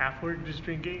injured like half orc just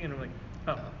drinking, and I'm like,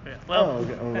 oh yeah. Well,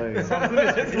 Okay. Oh, there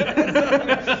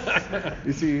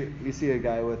you go. You see a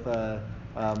guy with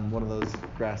one of those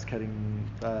grass cutting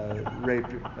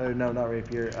not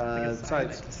rapier,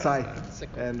 scythe,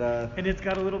 and it's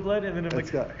got a little blood, and then I'm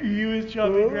it's like, got- he was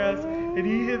chopping grass, and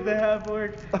he hit the half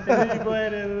orc, and then he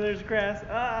bled, and then there's grass.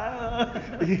 Ah!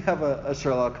 you have a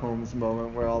Sherlock Holmes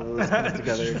moment where all of this comes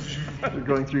together. You're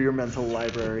going through your mental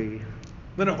library.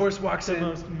 Then a horse walks The in.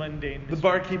 most mundane. The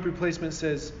barkeep replacement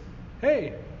says,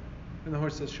 "Hey," and the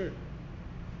horse says, "Sure."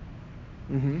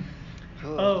 Mm-hmm.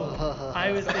 Oh,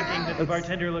 I was thinking that the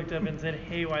bartender looked up and said,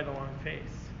 "Hey, why the long face?"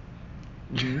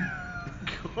 Mm-hmm.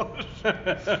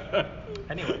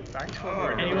 Anyway, back to what we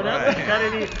were doing. Anyone else got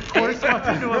any horse walked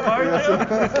into a bar joke?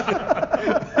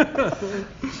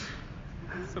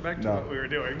 So back to No. what we were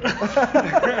doing. In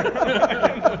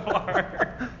the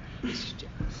bar.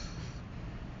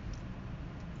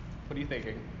 What are you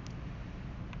thinking?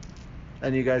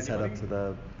 And you guys head up to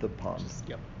the pond,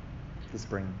 Yep. the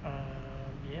spring.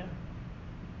 Yeah.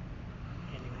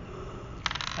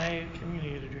 Anyway, I'm gonna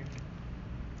get a drink.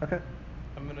 Okay.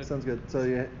 I'm gonna. Sounds good. So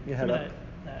you head up.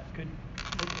 That good.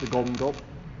 The golden gulp.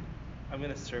 I'm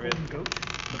gonna serve it. Golden goat.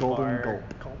 the Golden bar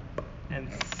gulp. And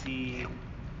see.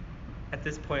 At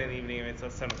this point in the evening, it's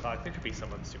at 7 o'clock. There could be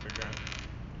someone super drunk.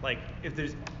 Like if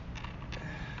there's.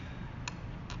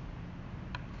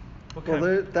 What Well,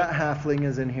 kind of, that halfling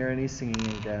is in here and he's singing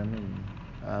again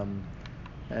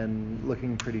and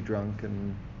looking pretty drunk,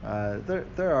 and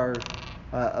there are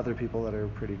other people that are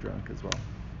pretty drunk as well.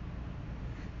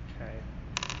 Okay.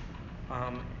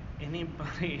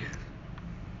 Anybody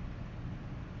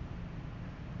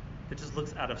that just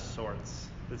looks out of sorts,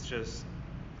 that's just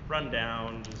run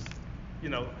down, just,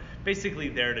 basically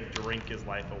there to drink his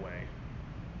life away.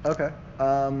 Okay.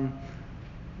 Go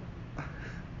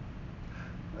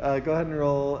ahead and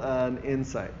roll an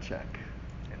insight check.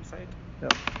 Insight?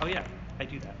 Yep. Oh yeah, I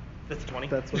do that. That's 20.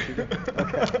 That's what you do.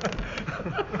 Okay.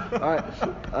 All right.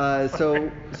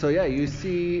 So yeah, you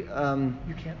see. You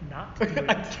can't not do it.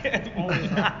 I can't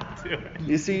not do it.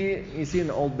 You see an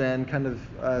old man, kind of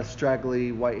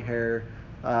straggly white hair,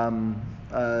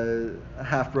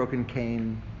 half broken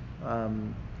cane,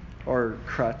 or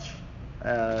crutch,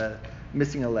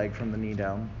 missing a leg from the knee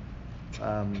down.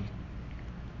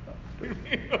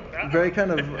 Very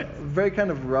kind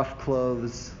of rough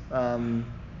clothes.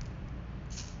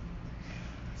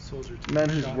 Soldier. Man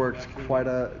who's worked quite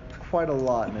a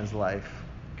lot in his life.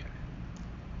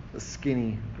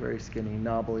 Skinny, very skinny,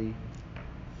 knobbly,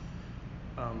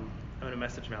 I'm gonna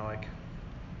message Malik.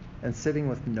 and sitting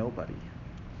with nobody.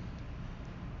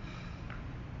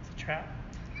 It's a trap.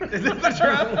 Is it the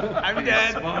trap? I'm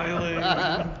dead. Smiling.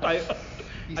 I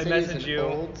You I say he's message an you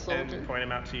old soldier? and point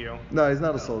him out to you. No, he's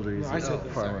not a soldier. He's No, I a said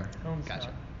that, farmer. Home's Gotcha.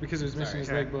 not. Because he was missing his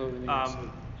Okay. leg below the knee.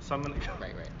 So I'm gonna go.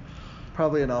 Right.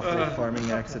 Probably an awfully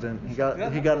farming accident. He got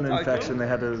an infection. They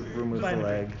had to remove the Fine.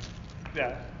 leg.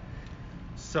 Yeah.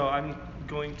 So I'm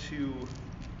going to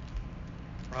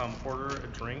order a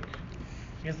drink.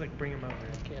 You guys like bring him over.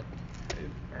 Can't.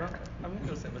 I'm gonna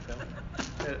go sit with him.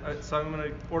 So I'm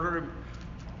gonna order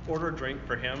a drink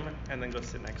for him and then go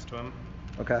sit next to him.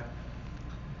 Okay.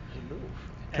 You move.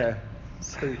 Okay.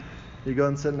 So you go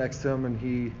and sit next to him, and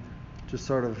he just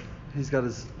he's got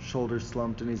his shoulders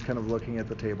slumped, and he's kind of looking at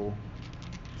the table,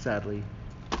 sadly.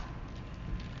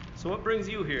 So what brings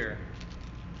you here?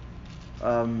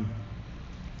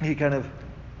 He kind of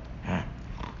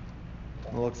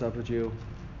looks up at you.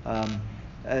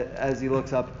 As he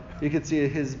looks up, you can see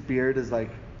his beard is like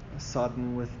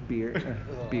sodden with beer.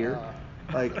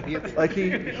 Like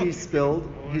he spilled,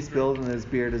 and his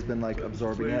beard has been like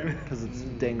absorbing it because it's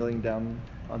dangling down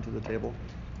onto the table.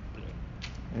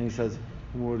 And he says,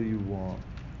 "What do you want?"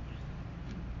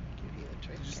 You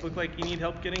just look like you need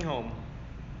help getting home.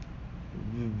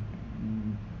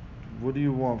 What do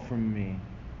you want from me?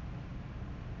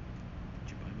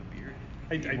 Did you buy him a beer?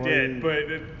 I Why- did, but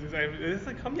it's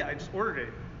like, come, yeah, I just ordered it.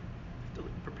 I have to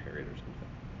like, prepare it or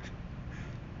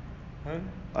something.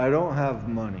 I don't have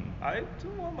money. Huh? I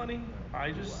don't want money.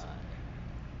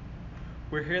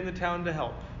 We're here in the town to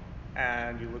help,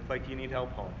 and you look like you need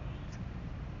help home.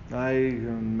 I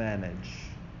can manage.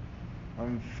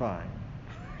 I'm fine.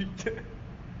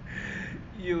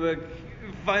 You look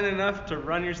fine enough to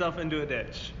run yourself into a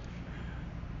ditch.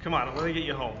 Come on, let me get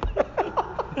you home.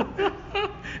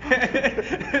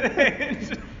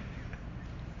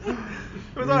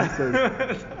 What's on?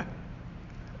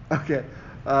 Okay.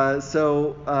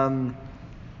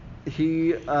 He.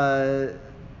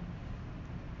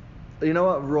 You know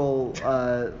what? Roll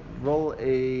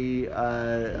a.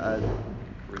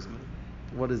 Charisma?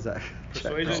 What is that?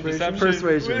 Persuasion,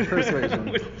 Persuasion. deception.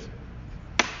 Persuasion.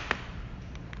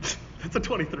 That's a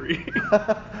 23.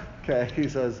 Okay, he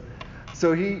says.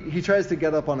 So he tries to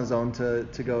get up on his own to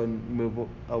go and move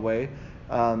away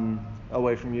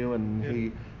from you,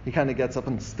 and he kind of gets up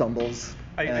and stumbles,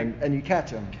 and you catch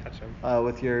him.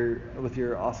 With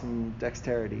your awesome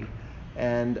dexterity,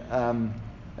 and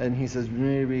he says,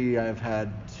 maybe I've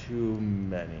had too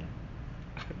many.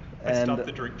 I stopped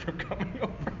the drink from coming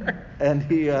over. And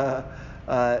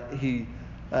he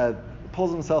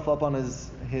pulls himself up on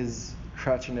his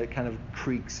crutch, and it kind of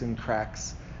creaks and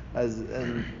cracks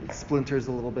and it splinters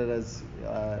a little bit as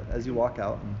you walk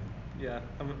out. Yeah,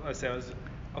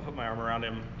 I'll put my arm around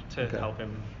him to help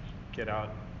him get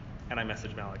out, and I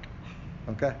message Malik.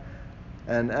 Okay.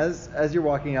 And as you're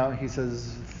walking out, he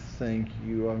says, "Thank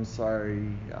you. I'm sorry.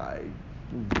 I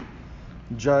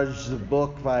judged the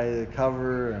book by the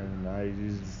cover, and I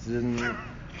just didn't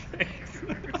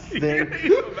think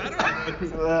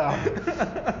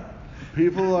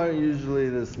people aren't usually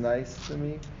this nice to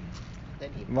me.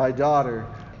 My daughter,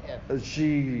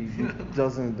 she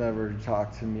doesn't ever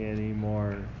talk to me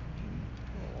anymore.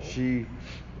 She's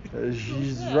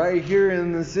right here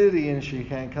in the city, and she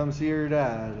can't come see her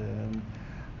dad, and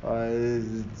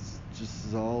it's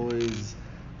just always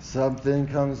something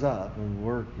comes up and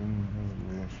work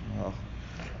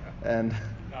and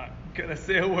Not gonna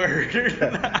say a word.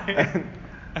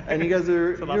 and you guys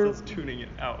are you're tuning it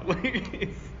out.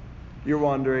 You're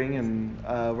wandering, and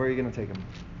where are you gonna take him?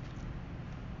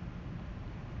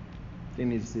 You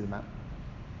need to see the map.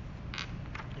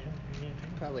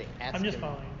 Probably ask I'm just him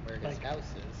following, where his like, house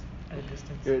is. at a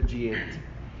distance. You're at G8.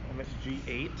 I'm at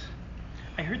G8.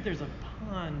 I heard there's a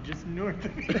pond just north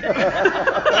of here.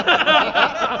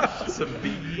 Some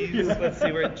bees. Let's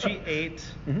see, we're at G8.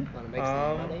 Mm-hmm. Want to make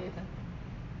some money?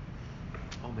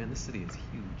 Oh man, this city is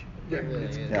huge. It really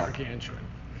It's is. gargantuan.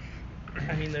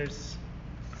 I mean, there's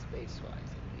Space-wise,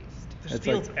 at least. there's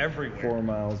fields like everywhere. 4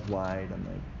 miles wide and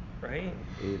like Right?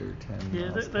 8 or 10 Yeah,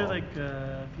 miles they're tall. like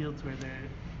fields where they're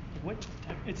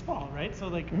it's fall, right? So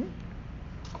like Mhm.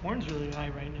 corn's really high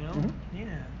right now. Mhm. Yeah.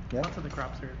 Yeah. Lots of the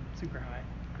crops are super high.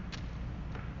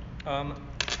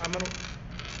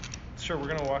 We're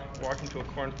gonna walk into a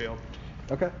cornfield.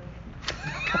 Okay.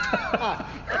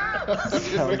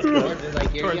 Sounds good. Like,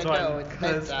 here Towards you one, go, it's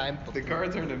 'cause bedtime. The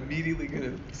guards aren't immediately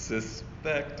gonna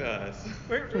suspect us.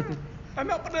 I'm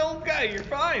helping an old guy. You're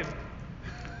fine.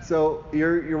 So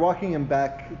you're walking him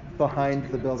back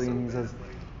behind the building, and he says,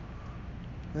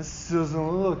 "This doesn't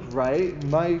look right.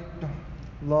 My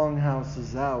longhouse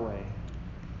is that way."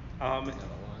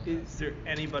 Is there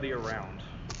anybody around?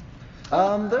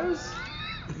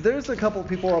 There's a couple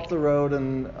people up the road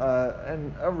and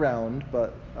around,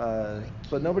 but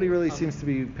nobody really seems to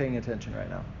be paying attention right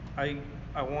now.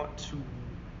 I want to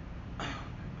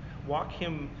walk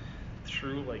him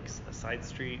through like a side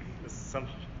street,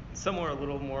 somewhere a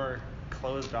little more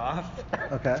closed off.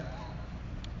 Okay.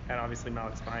 And obviously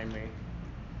Malik's behind me.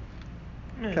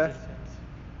 Yeah, Okay. makes sense.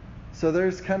 So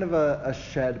there's kind of a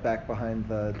shed back behind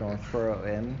the Northborough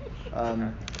Inn,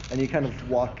 and you kind of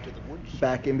walk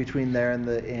back in between there and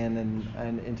the inn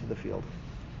and into the field.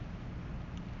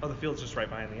 Oh, the field's just right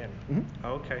behind the inn. Mhm.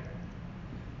 Oh, okay.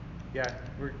 Yeah,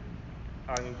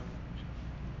 I'm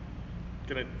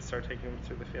gonna start taking him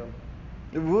through the field.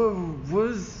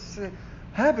 What's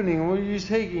happening? Where are you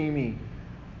taking me?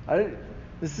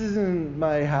 This isn't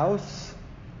my house.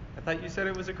 I thought you said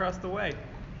it was across the way.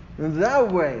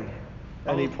 That way.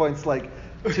 And he Oh. points to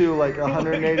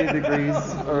 180 degrees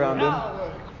around him.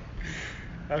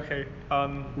 Okay.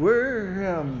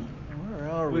 Where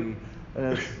are we?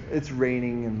 And it's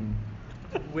raining, and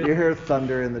you hear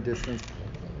thunder in the distance.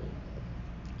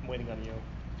 I'm waiting on you.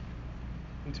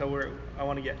 Until I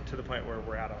want to get to the point where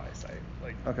we're out of eyesight.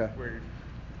 Like, Okay.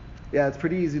 Yeah, it's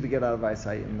pretty easy to get out of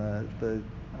eyesight in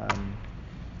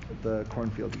the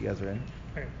cornfield you guys are in.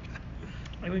 Okay.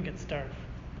 I think it's starve.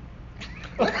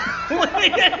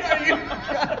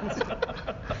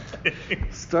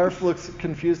 Starf looks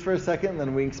confused for a second and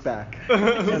then winks back.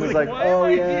 And is like, "Why oh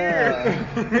am I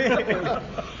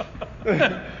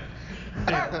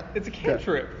yeah. It's a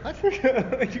cantrip. I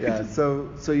forgot. Yeah, so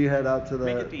you head out to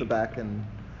Make it the deep. back and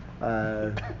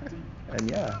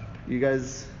yeah, you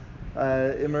guys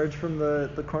emerge from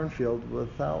the cornfield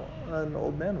without an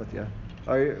old man with you.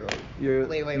 Are you?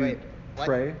 Wait. You What?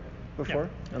 pray before?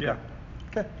 Yeah. Okay. Yeah.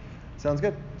 Okay. Sounds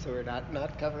good. So we're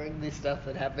not covering the stuff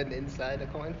that happened inside a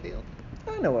cornfield.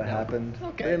 I know what No. happened.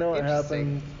 Okay, They know what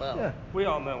interesting. happened. Well. Yeah. We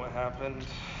all know what happened.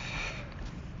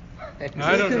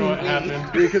 I don't know what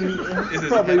happened. You can Is his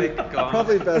probably headache gone?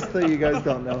 probably best that you guys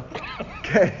don't know.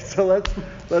 Okay, so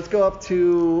let's go up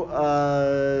to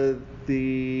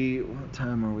the what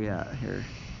time are we at here?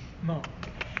 No.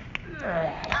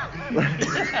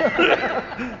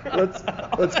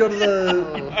 let's go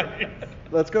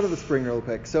to the spring real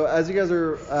quick. So as you guys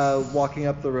are walking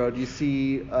up the road, you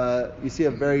see a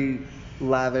very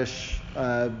lavish,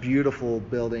 beautiful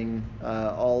building,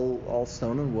 all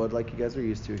stone and wood like you guys are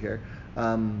used to here,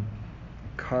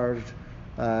 carved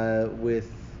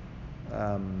with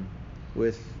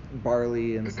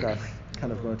barley and stuff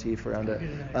kind of motif around it,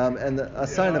 and a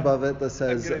sign above it that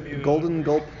says I'm gonna be- Golden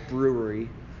Gulp Brewery.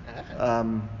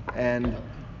 And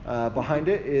behind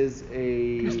it is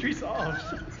a Mystery solved.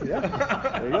 yeah.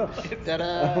 There you go.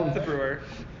 Ta-da! It's a brewer.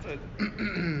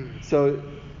 So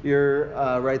you're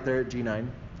right there at G9.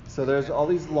 So there's all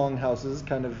these long houses,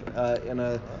 kind of in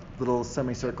a little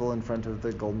semicircle in front of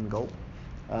the Golden Gulp,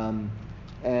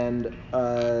 and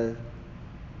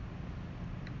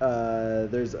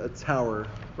there's a tower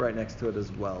right next to it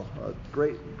as well. A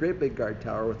great big guard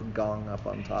tower with a gong up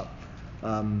on top.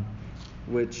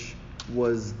 Which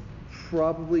was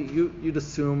probably you'd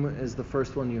assume is the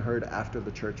first one you heard after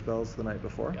the church bells the night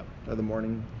before, Yep. or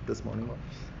this morning.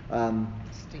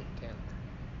 Distinct, Yeah,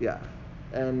 yeah.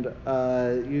 and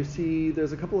you see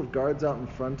there's a couple of guards out in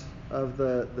front of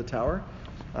the tower,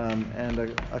 and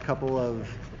a couple of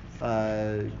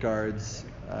guards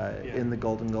in the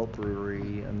Golden Gulp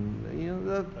Brewery, and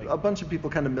a bunch of people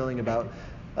kind of milling about.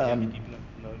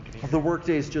 The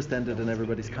workday's just ended and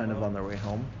everybody's kind of on their way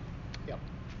home. Yep.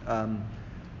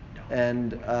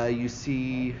 And you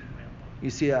see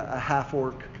a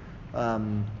half-orc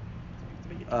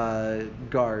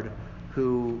guard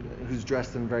who's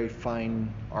dressed in very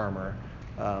fine armor,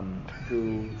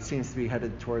 who seems to be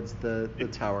headed towards the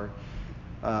tower.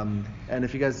 And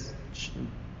if you guys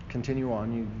continue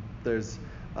on, there's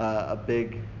a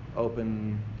big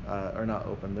open, or not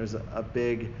open. There's a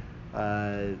big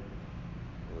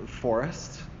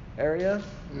forest area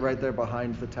right there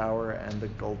behind the tower and the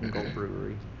Golden Gulp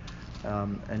Brewery,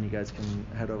 and you guys can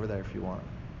head over there if you want.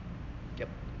 Yep.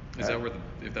 Is that where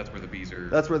if that's where the bees are?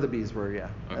 That's where the bees were, yeah,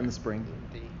 Okay. and the spring.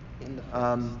 In the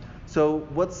forest. So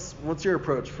what's your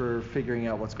approach for figuring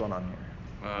out what's going on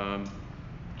here?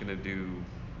 Gonna do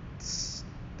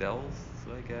stealth,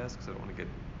 I guess, because I don't want to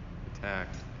get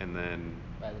attacked, and then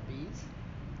By the bees?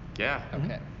 yeah,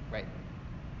 Okay, right.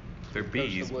 they're Approach the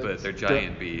bees, but woods. they're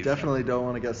giant bees. Definitely don't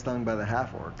want to get stung by the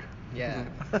half orc. Yeah.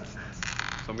 So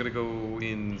I'm gonna go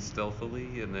in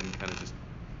stealthily and then kind of just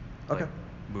Okay.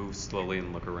 move slowly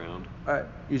and look around. All right,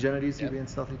 Eugenides, you Yep. being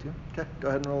stealthy too. Okay, go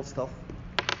ahead and roll stealth.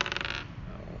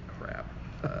 Oh crap.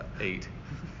 8.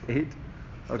 8.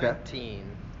 Okay. 19.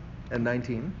 And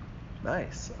 19.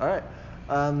 Nice. All right.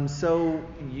 So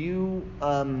you,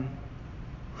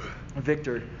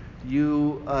 Victor,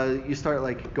 you start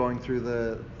like going through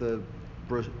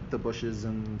the bushes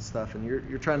and stuff, and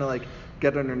you're trying to like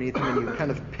get underneath them, and you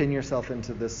kind of pin yourself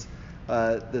into this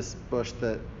this bush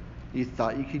that you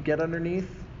thought you could get underneath,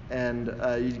 and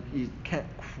you can't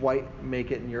quite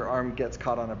make it, and your arm gets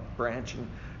caught on a branch and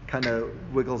kind of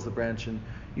wiggles the branch, and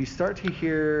you start to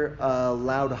hear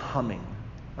loud humming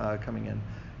coming in.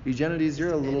 Eugenides,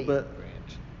 you're a little Steady bit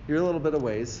branch. you're a little bit a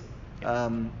ways.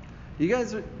 You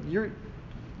guys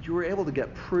you were able to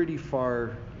get pretty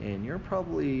far in. You're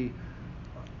probably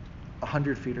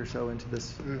 100 feet or so into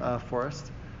this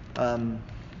forest.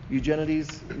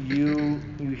 Eugenides, you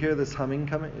hear this humming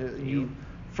coming. You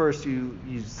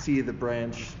see the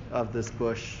branch of this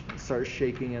bush start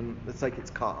shaking, and it's like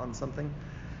it's caught on something.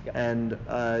 Yep. And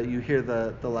you hear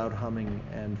the loud humming,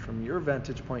 and from your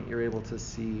vantage point, you're able to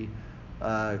see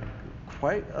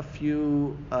quite a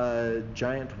few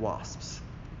giant wasps.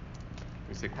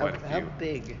 We say How, quite a few. how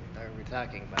big are we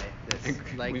talking by this?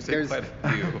 We say quite a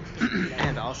few.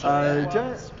 And also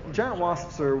Giant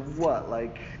wasps are what,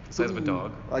 like The size of a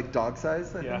dog? Like dog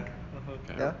size, I Yeah. think.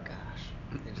 Okay. Yeah,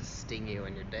 gosh, they just sting you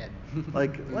and you're dead.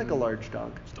 like a large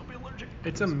dog.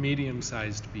 It's a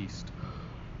medium-sized beast.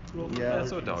 Yeah.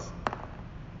 That's a dog.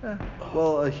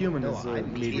 Well, a human No, is a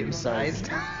I'm medium-sized.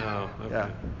 medium-sized. Oh, okay. Yeah.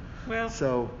 Well,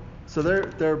 So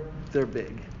they're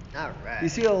big. All right. You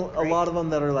see a Great. lot of them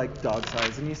that are like dog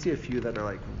size, and you see a few that are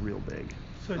like real big.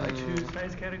 so the two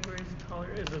size categories taller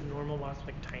is a normal wasp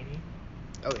like tiny.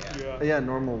 Oh yeah. Yeah,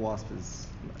 normal wasp is.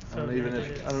 I So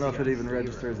don't know if it even zero.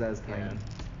 registers as tiny. Yeah.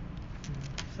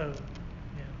 So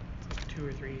yeah, it's like 2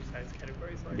 or 3 size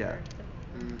categories larger. Yeah.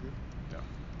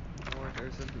 Mm-hmm.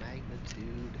 Orders of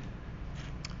magnitude.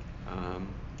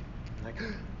 Like.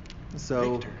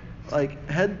 So, Victor. like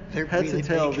head They're to really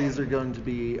tail, big. these are going to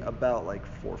be about like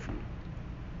 4 feet.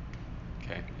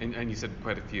 Okay. And you said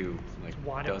quite a few, like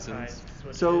Watto dozens. size is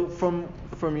what So it is.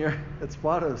 from your it's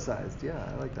Watto sized,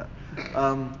 yeah, I like that.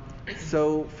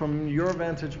 So from your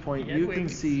vantage point, Yeah, you can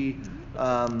wings. see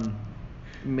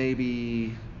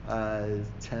maybe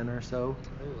 10 or so,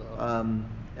 Oh, wow.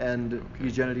 and Okay.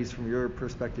 Eugenides, from your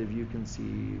perspective, you can see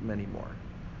many more.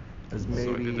 There's So I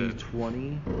maybe did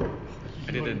 20.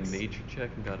 I did a Yikes. nature check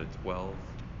and got a 12.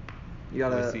 You Do I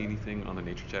gotta see anything on the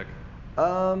nature check?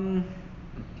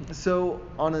 So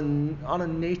on a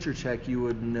nature check, you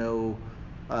would know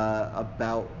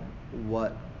about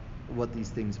what these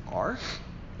things are,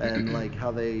 and like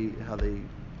how they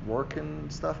work and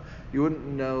stuff. You wouldn't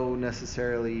know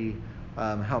necessarily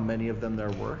how many of them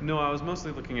there were. No, I was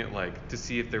mostly looking at like to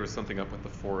see if there was something up with the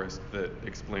forest that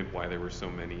explained why there were so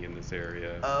many in this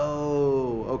area.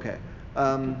 Oh, okay.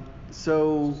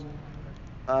 So,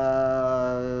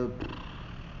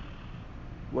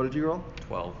 what did you roll?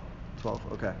 12. 12,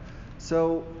 okay.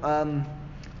 So,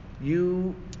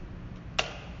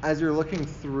 as you're looking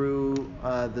through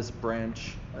these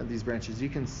branches, you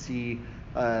can see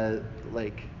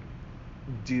like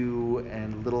dew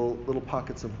and little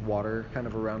pockets of water kind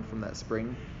of around from that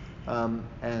spring.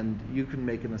 And you can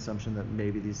make an assumption that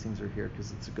maybe these things are here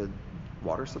because it's a good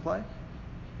water supply.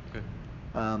 Okay.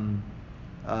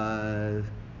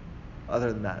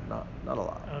 Other than that, not a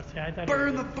lot. Oh, see, I thought Burn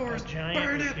it the was forest, a giant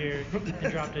burn was it! here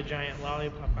and dropped a giant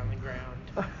lollipop on the ground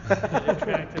that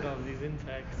attracted all these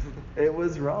insects. It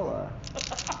was Rala.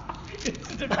 It's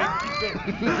just a big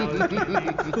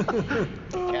piece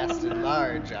of Casted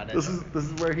large on it. This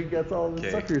is where he gets all of his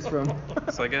Okay. suckers from.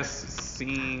 So I guess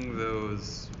seeing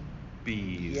those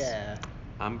bees. Yeah.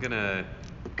 I'm gonna.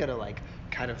 Like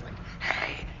kind of like,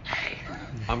 hey.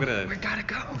 I'm gonna. We gotta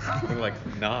go. I'm gonna like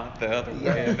nod the other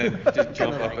Yeah. way and then just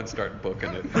jump Kinda up like- and start booking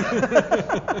it.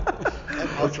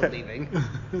 I'm also Okay. leaving.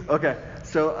 Okay,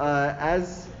 so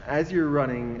as you're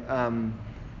running,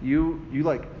 you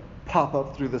like pop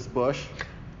up through this bush,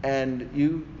 and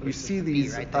you There's see a bee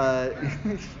these right there.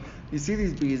 you see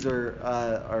these bees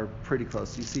are pretty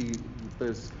close. You see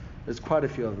there's quite a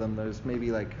few of them. There's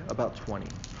maybe like about 20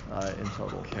 in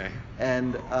total. Okay.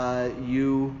 And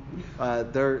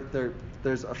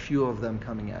there's a few of them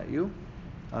coming at you,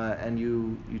 and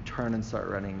you turn and start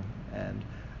running, and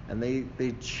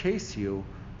they chase you,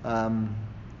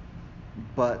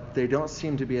 but they don't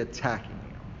seem to be attacking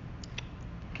you.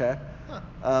 Okay.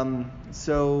 Huh.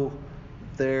 So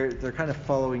they're kind of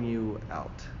following you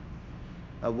out.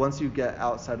 Once you get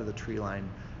outside of the tree line,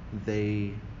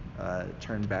 they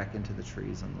turn back into the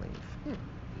trees and leave.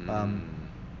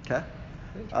 Okay.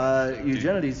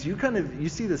 Eugenides, you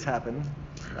see this happen,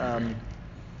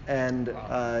 and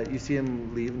you see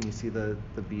him leave, and you see the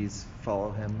bees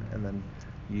follow him, and then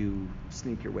you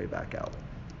sneak your way back out.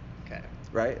 Okay.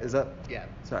 Right? Is that? Yeah.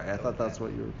 Sorry, I thought Okay. that's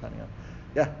what you were planning on.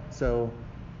 Yeah. So.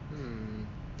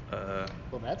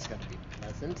 Well, that's gonna be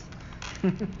pleasant.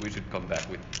 We should come back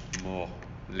with more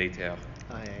later.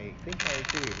 I think I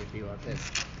agree with you on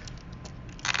this.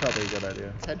 Probably a good idea.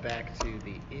 Let's head back to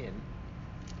the inn.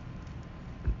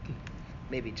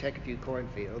 Maybe check a few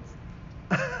cornfields.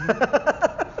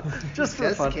 Just for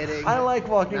Just fun. kidding. I like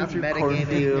walking Not through metagaming.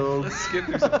 cornfields. Let's skip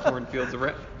through some cornfields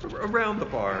around the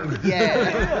barn.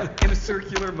 Yeah. In a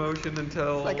circular motion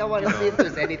until. Like I want to see if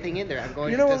there's anything in there. I'm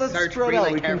going You know to what? just Let's search spread really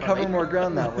out. We can carefully. cover more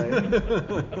ground that way.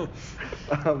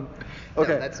 No,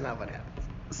 Okay. that's not what happens.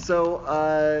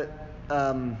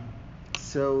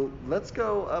 So let's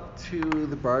go up to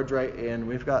the Bardright Inn.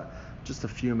 We've got just a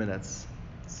few minutes.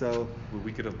 So Well,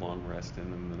 we could have long rest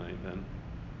in the night then.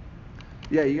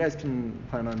 yeah, you guys can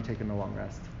plan on taking a long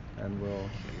rest, and we'll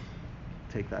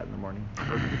take that in the morning.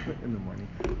 In the morning,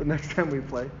 the next time we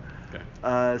play. Okay.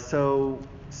 So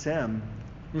Sam,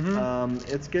 Mhm.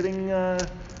 it's getting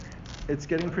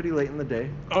pretty late in the day.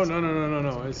 Oh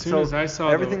no! As soon So as I saw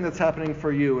everything that's happening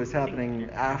for you is happening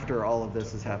after all of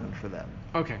this has happened for them.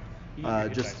 Okay. You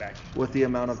can Just drive back. with the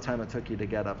amount of time it took you to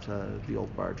get up to the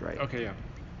old barge, right? Okay. Yeah.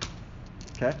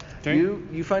 Okay. 'Kay.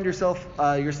 You find yourself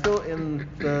you're still in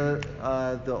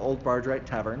the old Bardrite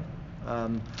Tavern.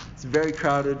 It's very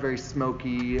crowded, very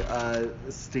smoky.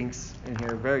 Stinks in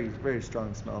here. Very very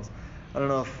strong smells. I don't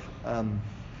know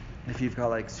if you've got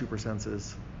like super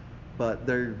senses, but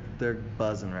they're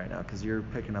buzzing right now because you're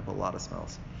picking up a lot of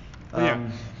smells. Yeah.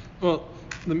 Well,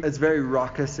 It's very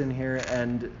raucous in here,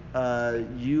 and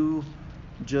you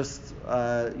just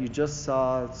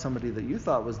saw somebody that you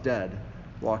thought was dead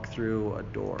walk through a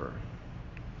door.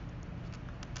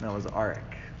 That was Arik.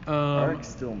 Arik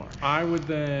Stillmarsh. I would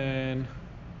then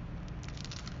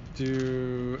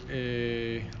do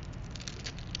a.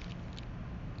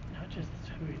 Not just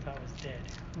who he thought was dead,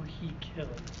 who he killed.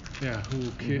 Yeah,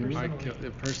 who killed? I killed.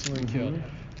 Personally killed.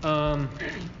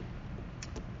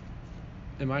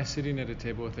 Am I sitting at a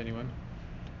table with anyone?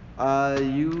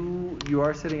 You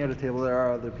are sitting at a table. There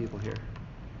are other people here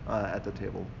at the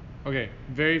table. Okay,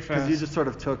 very fast. Because you just sort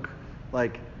of took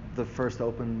like the first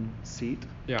open seat.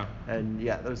 Yeah. And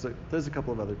yeah, there's a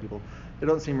couple of other people. They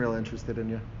don't seem real interested in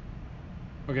you.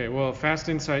 Okay, well, fast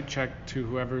insight check to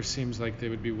whoever seems like they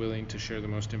would be willing to share the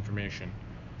most information.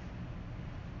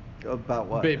 About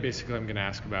what? Basically, I'm going to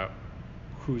ask about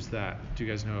who's that. Do you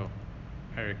guys know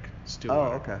Arik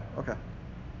Stillwater? Oh, okay.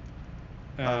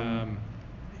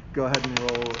 Go ahead and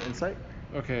roll insight.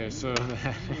 Okay, so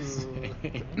that is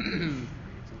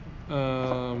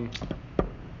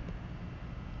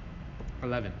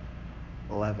 11.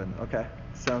 11. Okay,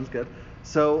 sounds good.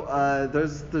 So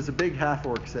there's a big half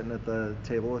orc sitting at the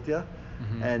table with you,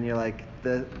 and you're like,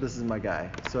 this is my guy.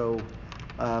 So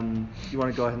you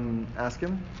want to go ahead and ask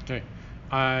him? Okay,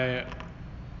 I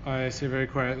say very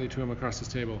quietly to him across this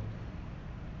table.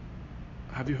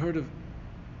 Have you heard of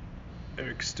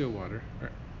Arik Stillwater, or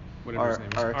whatever his name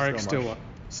is? Arik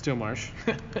Stillmarsh.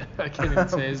 I can't even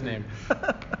say his name.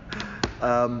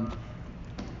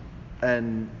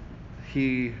 And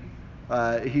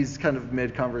he's kind of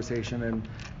mid conversation, and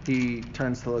he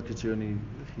turns to look at you, and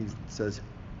he says,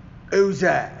 "Who's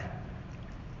that?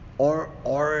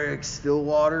 Arik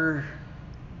Stillwater?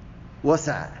 What's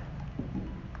that?"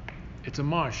 It's a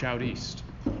marsh out east.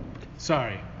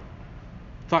 Sorry.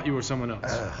 Thought you were someone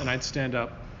else. And I'd stand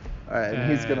up. All right,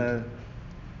 and he's gonna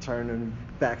turn and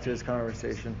back to his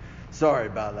conversation. Sorry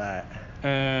about that.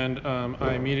 And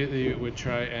I immediately would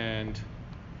try and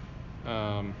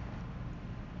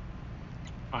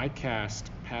I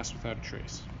cast Pass Without a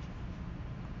Trace.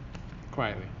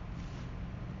 Quietly.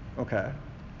 Okay.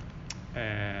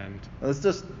 And This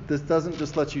doesn't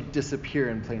just let you disappear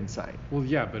in plain sight. well,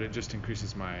 yeah, but it just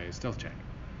increases my stealth check.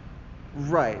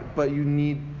 Right, but you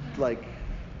need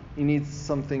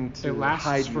something to It lasts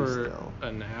hide you for still.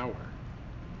 an hour.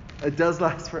 It does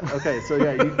last for. Okay, so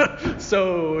yeah,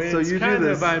 So it's you do kind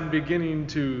this. of I'm beginning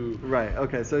to right.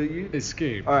 Okay, so you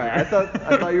escape. All right, I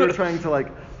thought you were trying to like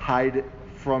hide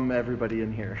from everybody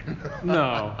in here.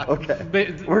 No. Okay.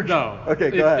 No.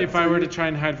 Okay, go ahead. If I were to try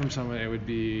and hide from someone, it would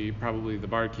be probably the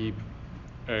barkeep,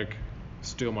 Arik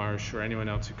Stillmarsh, or anyone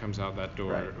else who comes out that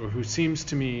door, Right. or who seems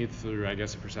to me through, I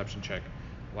guess, a perception check,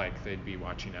 like they'd be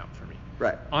watching out for me.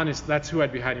 Right. Honest, that's who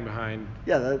I'd be hiding behind.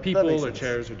 Yeah, that People makes or sense.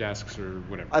 chairs or desks or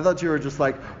whatever. I thought you were just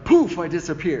like, poof, I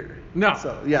disappear. No.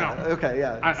 So yeah. no. Okay.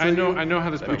 Yeah. I know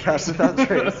how this You works. cast without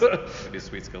trace. That'd be a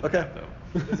sweet skill to Okay. have,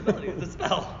 though. Visibility with the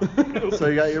spell. So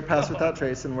you got your pass without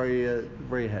trace, and where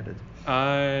you headed?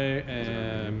 I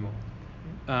am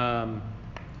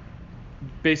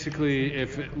basically,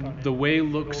 if the way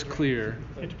looks clear,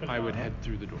 I would head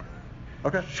through the door.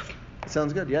 Okay.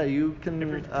 Sounds good. Yeah, you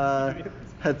can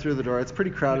head through the door. It's pretty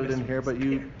crowded in here, but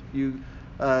you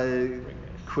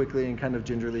quickly and kind of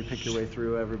gingerly pick your way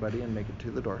through everybody and make it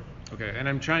to the door. Okay, and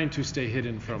I'm trying to stay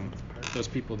hidden from those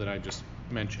people that I just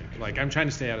mentioned. Like, I'm trying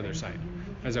to stay out of their sight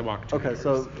as I walk to the Okay,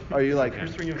 door. so are you like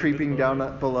creeping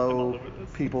down below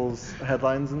people's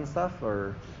headlines and stuff,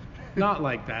 or? Not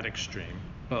like that extreme,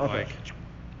 but Okay. like,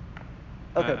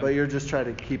 Okay, but you're just trying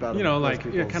to keep out of you know, those like,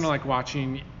 you're people's- kind of like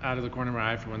watching out of the corner of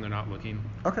my eye for when they're not looking.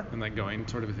 Okay. And like going,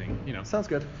 sort of a thing, you know. Sounds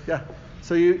good. Yeah.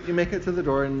 So you make it to the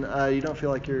door, and you don't feel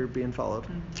like you're being followed.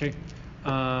 Okay.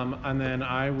 And then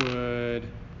I would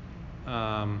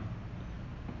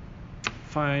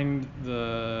find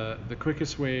the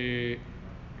quickest way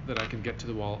that I can get to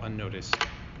the wall unnoticed.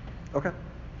 Okay.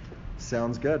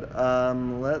 Sounds good.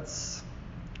 Let's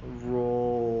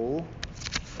roll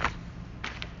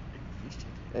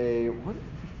what?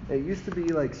 It used to be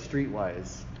like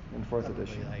Streetwise in 4th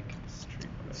edition. Like street.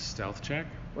 Stealth check?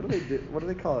 What do they do? What do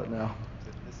they call it now?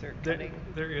 Is there There- cunning?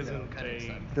 there No, isn't cunning's a-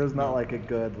 not- There's not like a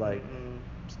good like thing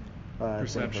for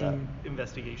Perception?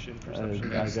 Investigation, that.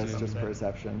 perception. I guess just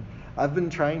perception. I've been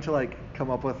trying to like come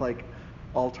up with like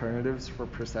alternatives for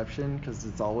perception because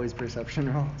it's always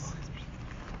perception rolls.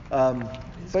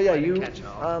 But yeah, you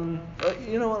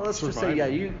you know what? Let's just say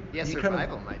you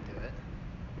survival might do it.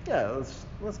 Yeah,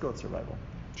 let's go with survival.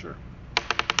 Sure.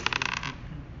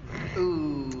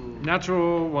 Ooh.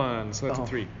 Natural 1, so that's a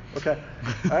 3. Okay.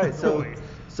 All right.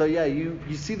 So yeah, you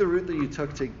see the route that you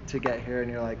took to get here,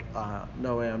 and you're like,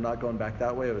 no way, I'm not going back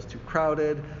that way. It was too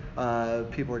crowded.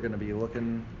 People are going to be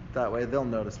looking that way. They'll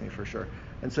notice me for sure.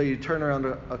 And so you turn around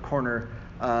a corner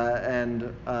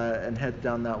and head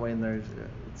down that way, and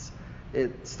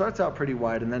it starts out pretty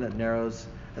wide, and then it narrows,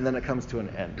 and then it comes to an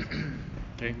end.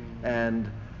 Okay. And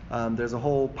there's a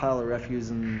whole pile of refuse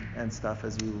and stuff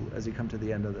as you come to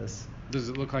the end of this. Does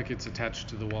it look like it's attached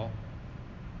to the wall?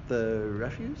 The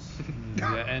refuse?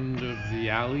 The end of the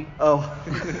alley? Oh,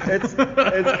 it's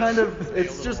kind of,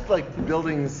 it's just like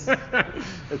buildings.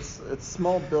 It's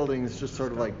small buildings, just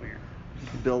sort of like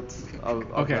built.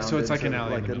 Okay, so it's like an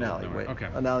alley. Like an alleyway. Okay.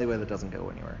 An alleyway that doesn't go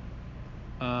anywhere.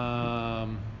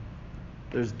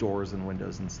 There's doors and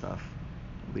windows and stuff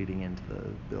leading into the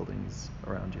buildings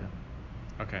around you.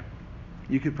 Okay.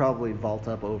 You could probably vault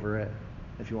up over it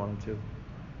if you wanted to.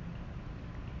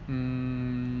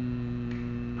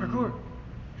 Parkour.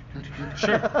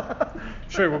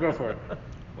 Sure, we'll go for it.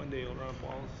 One day you'll run up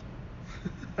walls.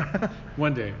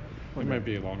 One day. It might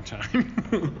be a long time.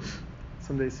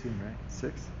 Some days soon, right?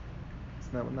 6?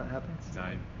 Isn't that when that happens?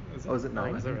 9. Oh, is it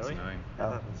 9? Is it really? 9. I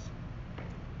thought it was.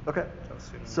 Okay. That was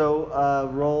soon. So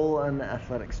roll an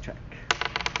athletics check.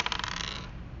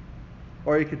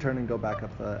 Or you could turn and go back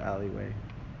up the alleyway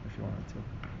if you wanted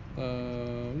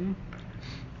to.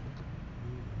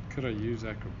 Could I use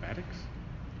acrobatics?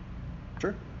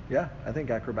 Sure. Yeah, I think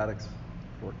acrobatics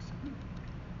works.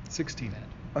 16.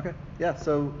 Okay. Yeah.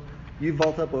 So you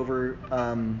vault up over,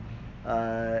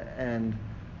 and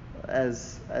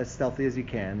as stealthy as you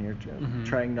can, you're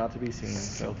trying not to be seen.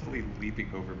 Stealthily leaping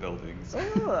over buildings.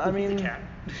 Oh, I mean, Cat.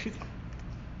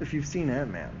 if you've seen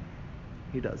Ant-Man,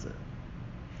 he does it.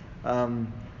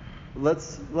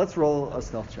 Let's roll a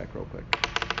stealth check real quick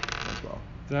as well.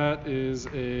 That is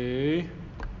a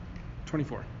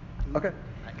 24. Okay.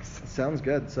 Nice. Sounds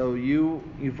good. So you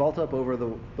vault up over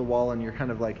the wall, and you're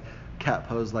kind of like cat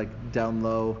pose, like down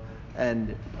low,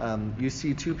 and you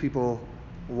see two people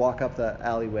walk up the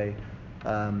alleyway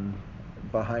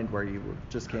behind where you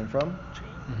just came from,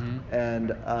 and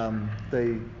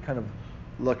they kind of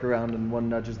look around, and one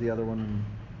nudges the other one,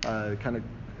 and kind of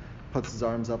puts his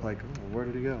arms up like, oh, where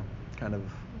did he go? Kind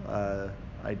of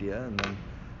idea, and then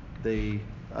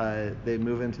they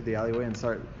move into the alleyway and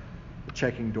start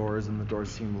checking doors, and the doors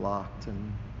seem locked,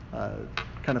 and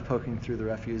kind of poking through the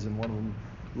refuse, and one of them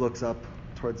looks up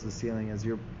towards the ceiling as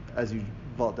you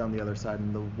vault down the other side,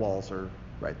 and the walls are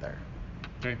right there.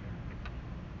 Okay.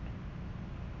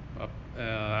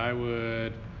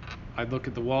 I'd look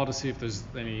at the wall to see if there's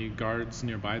any guards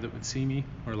nearby that would see me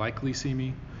or likely see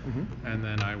me, and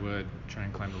then I would try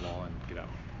and climb the wall and get out.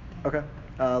 Okay.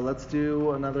 Let's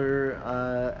do another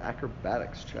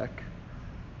acrobatics check.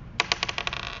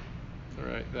 All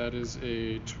right, that is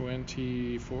a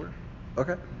 24.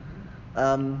 Okay.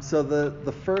 So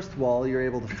the first wall, you're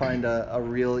able to find a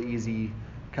real easy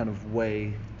kind of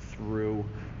way through,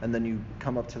 and then you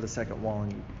come up to the second wall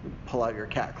and you pull out your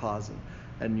cat claws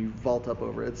and you vault up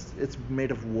over it. It's made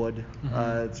of wood.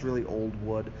 It's really old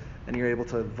wood, and you're able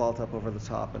to vault up over the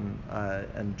top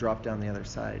and drop down the other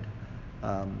side,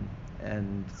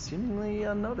 and seemingly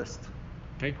unnoticed.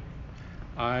 Okay.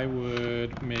 I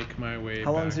would make my way back.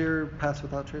 How long's your pass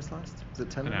without trace last? Is it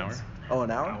 10 An minutes? hour. Oh,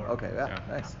 an hour? Okay, yeah,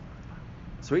 nice.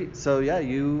 Sweet. So yeah,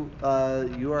 you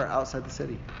are outside the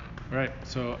city. Right.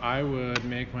 So I would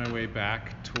make my way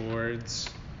back towards.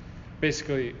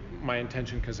 Basically, my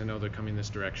intention, because I know they're coming this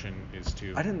direction, is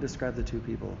to. I didn't describe the two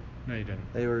people. No, you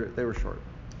didn't. They were short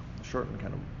and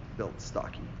kind of built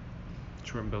stocky.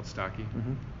 Short and built, stocky.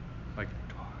 Like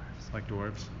dwarves. Like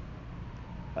dwarves.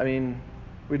 I mean,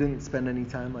 we didn't spend any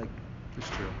time like. It's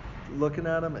true. Looking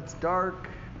at them. It's dark.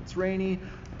 It's rainy.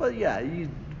 But yeah, you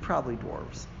probably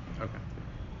dwarves. Okay.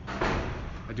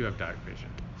 I do have dark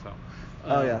vision, so.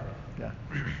 Oh yeah.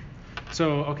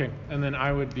 So okay, and then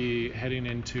I would be heading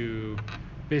into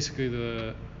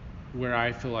basically where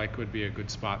I feel like would be a good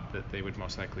spot that they would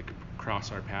most likely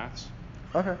cross our paths.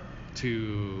 Okay.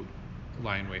 To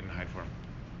lie in wait and hide for them.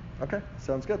 Okay,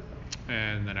 sounds good.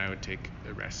 And then I would take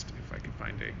a rest if I could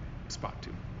find a spot to.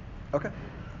 Okay.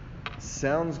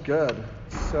 Sounds good.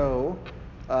 So,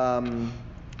 let's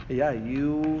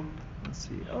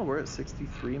see. Oh, we're at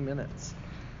 63 minutes.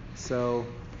 So,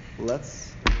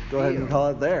 let's go ahead and call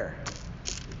it there.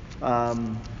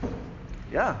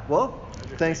 Well,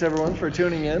 thanks everyone for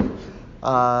tuning in.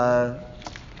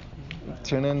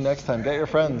 Tune in next time. Get your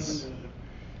friends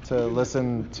to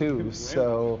listen too,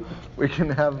 so we can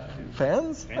have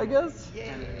fans, I guess.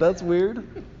 That's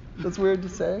weird. That's weird to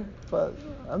say, but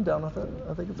I'm down with it.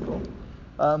 I think it's cool.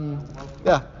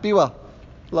 Yeah, be well.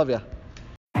 Love ya.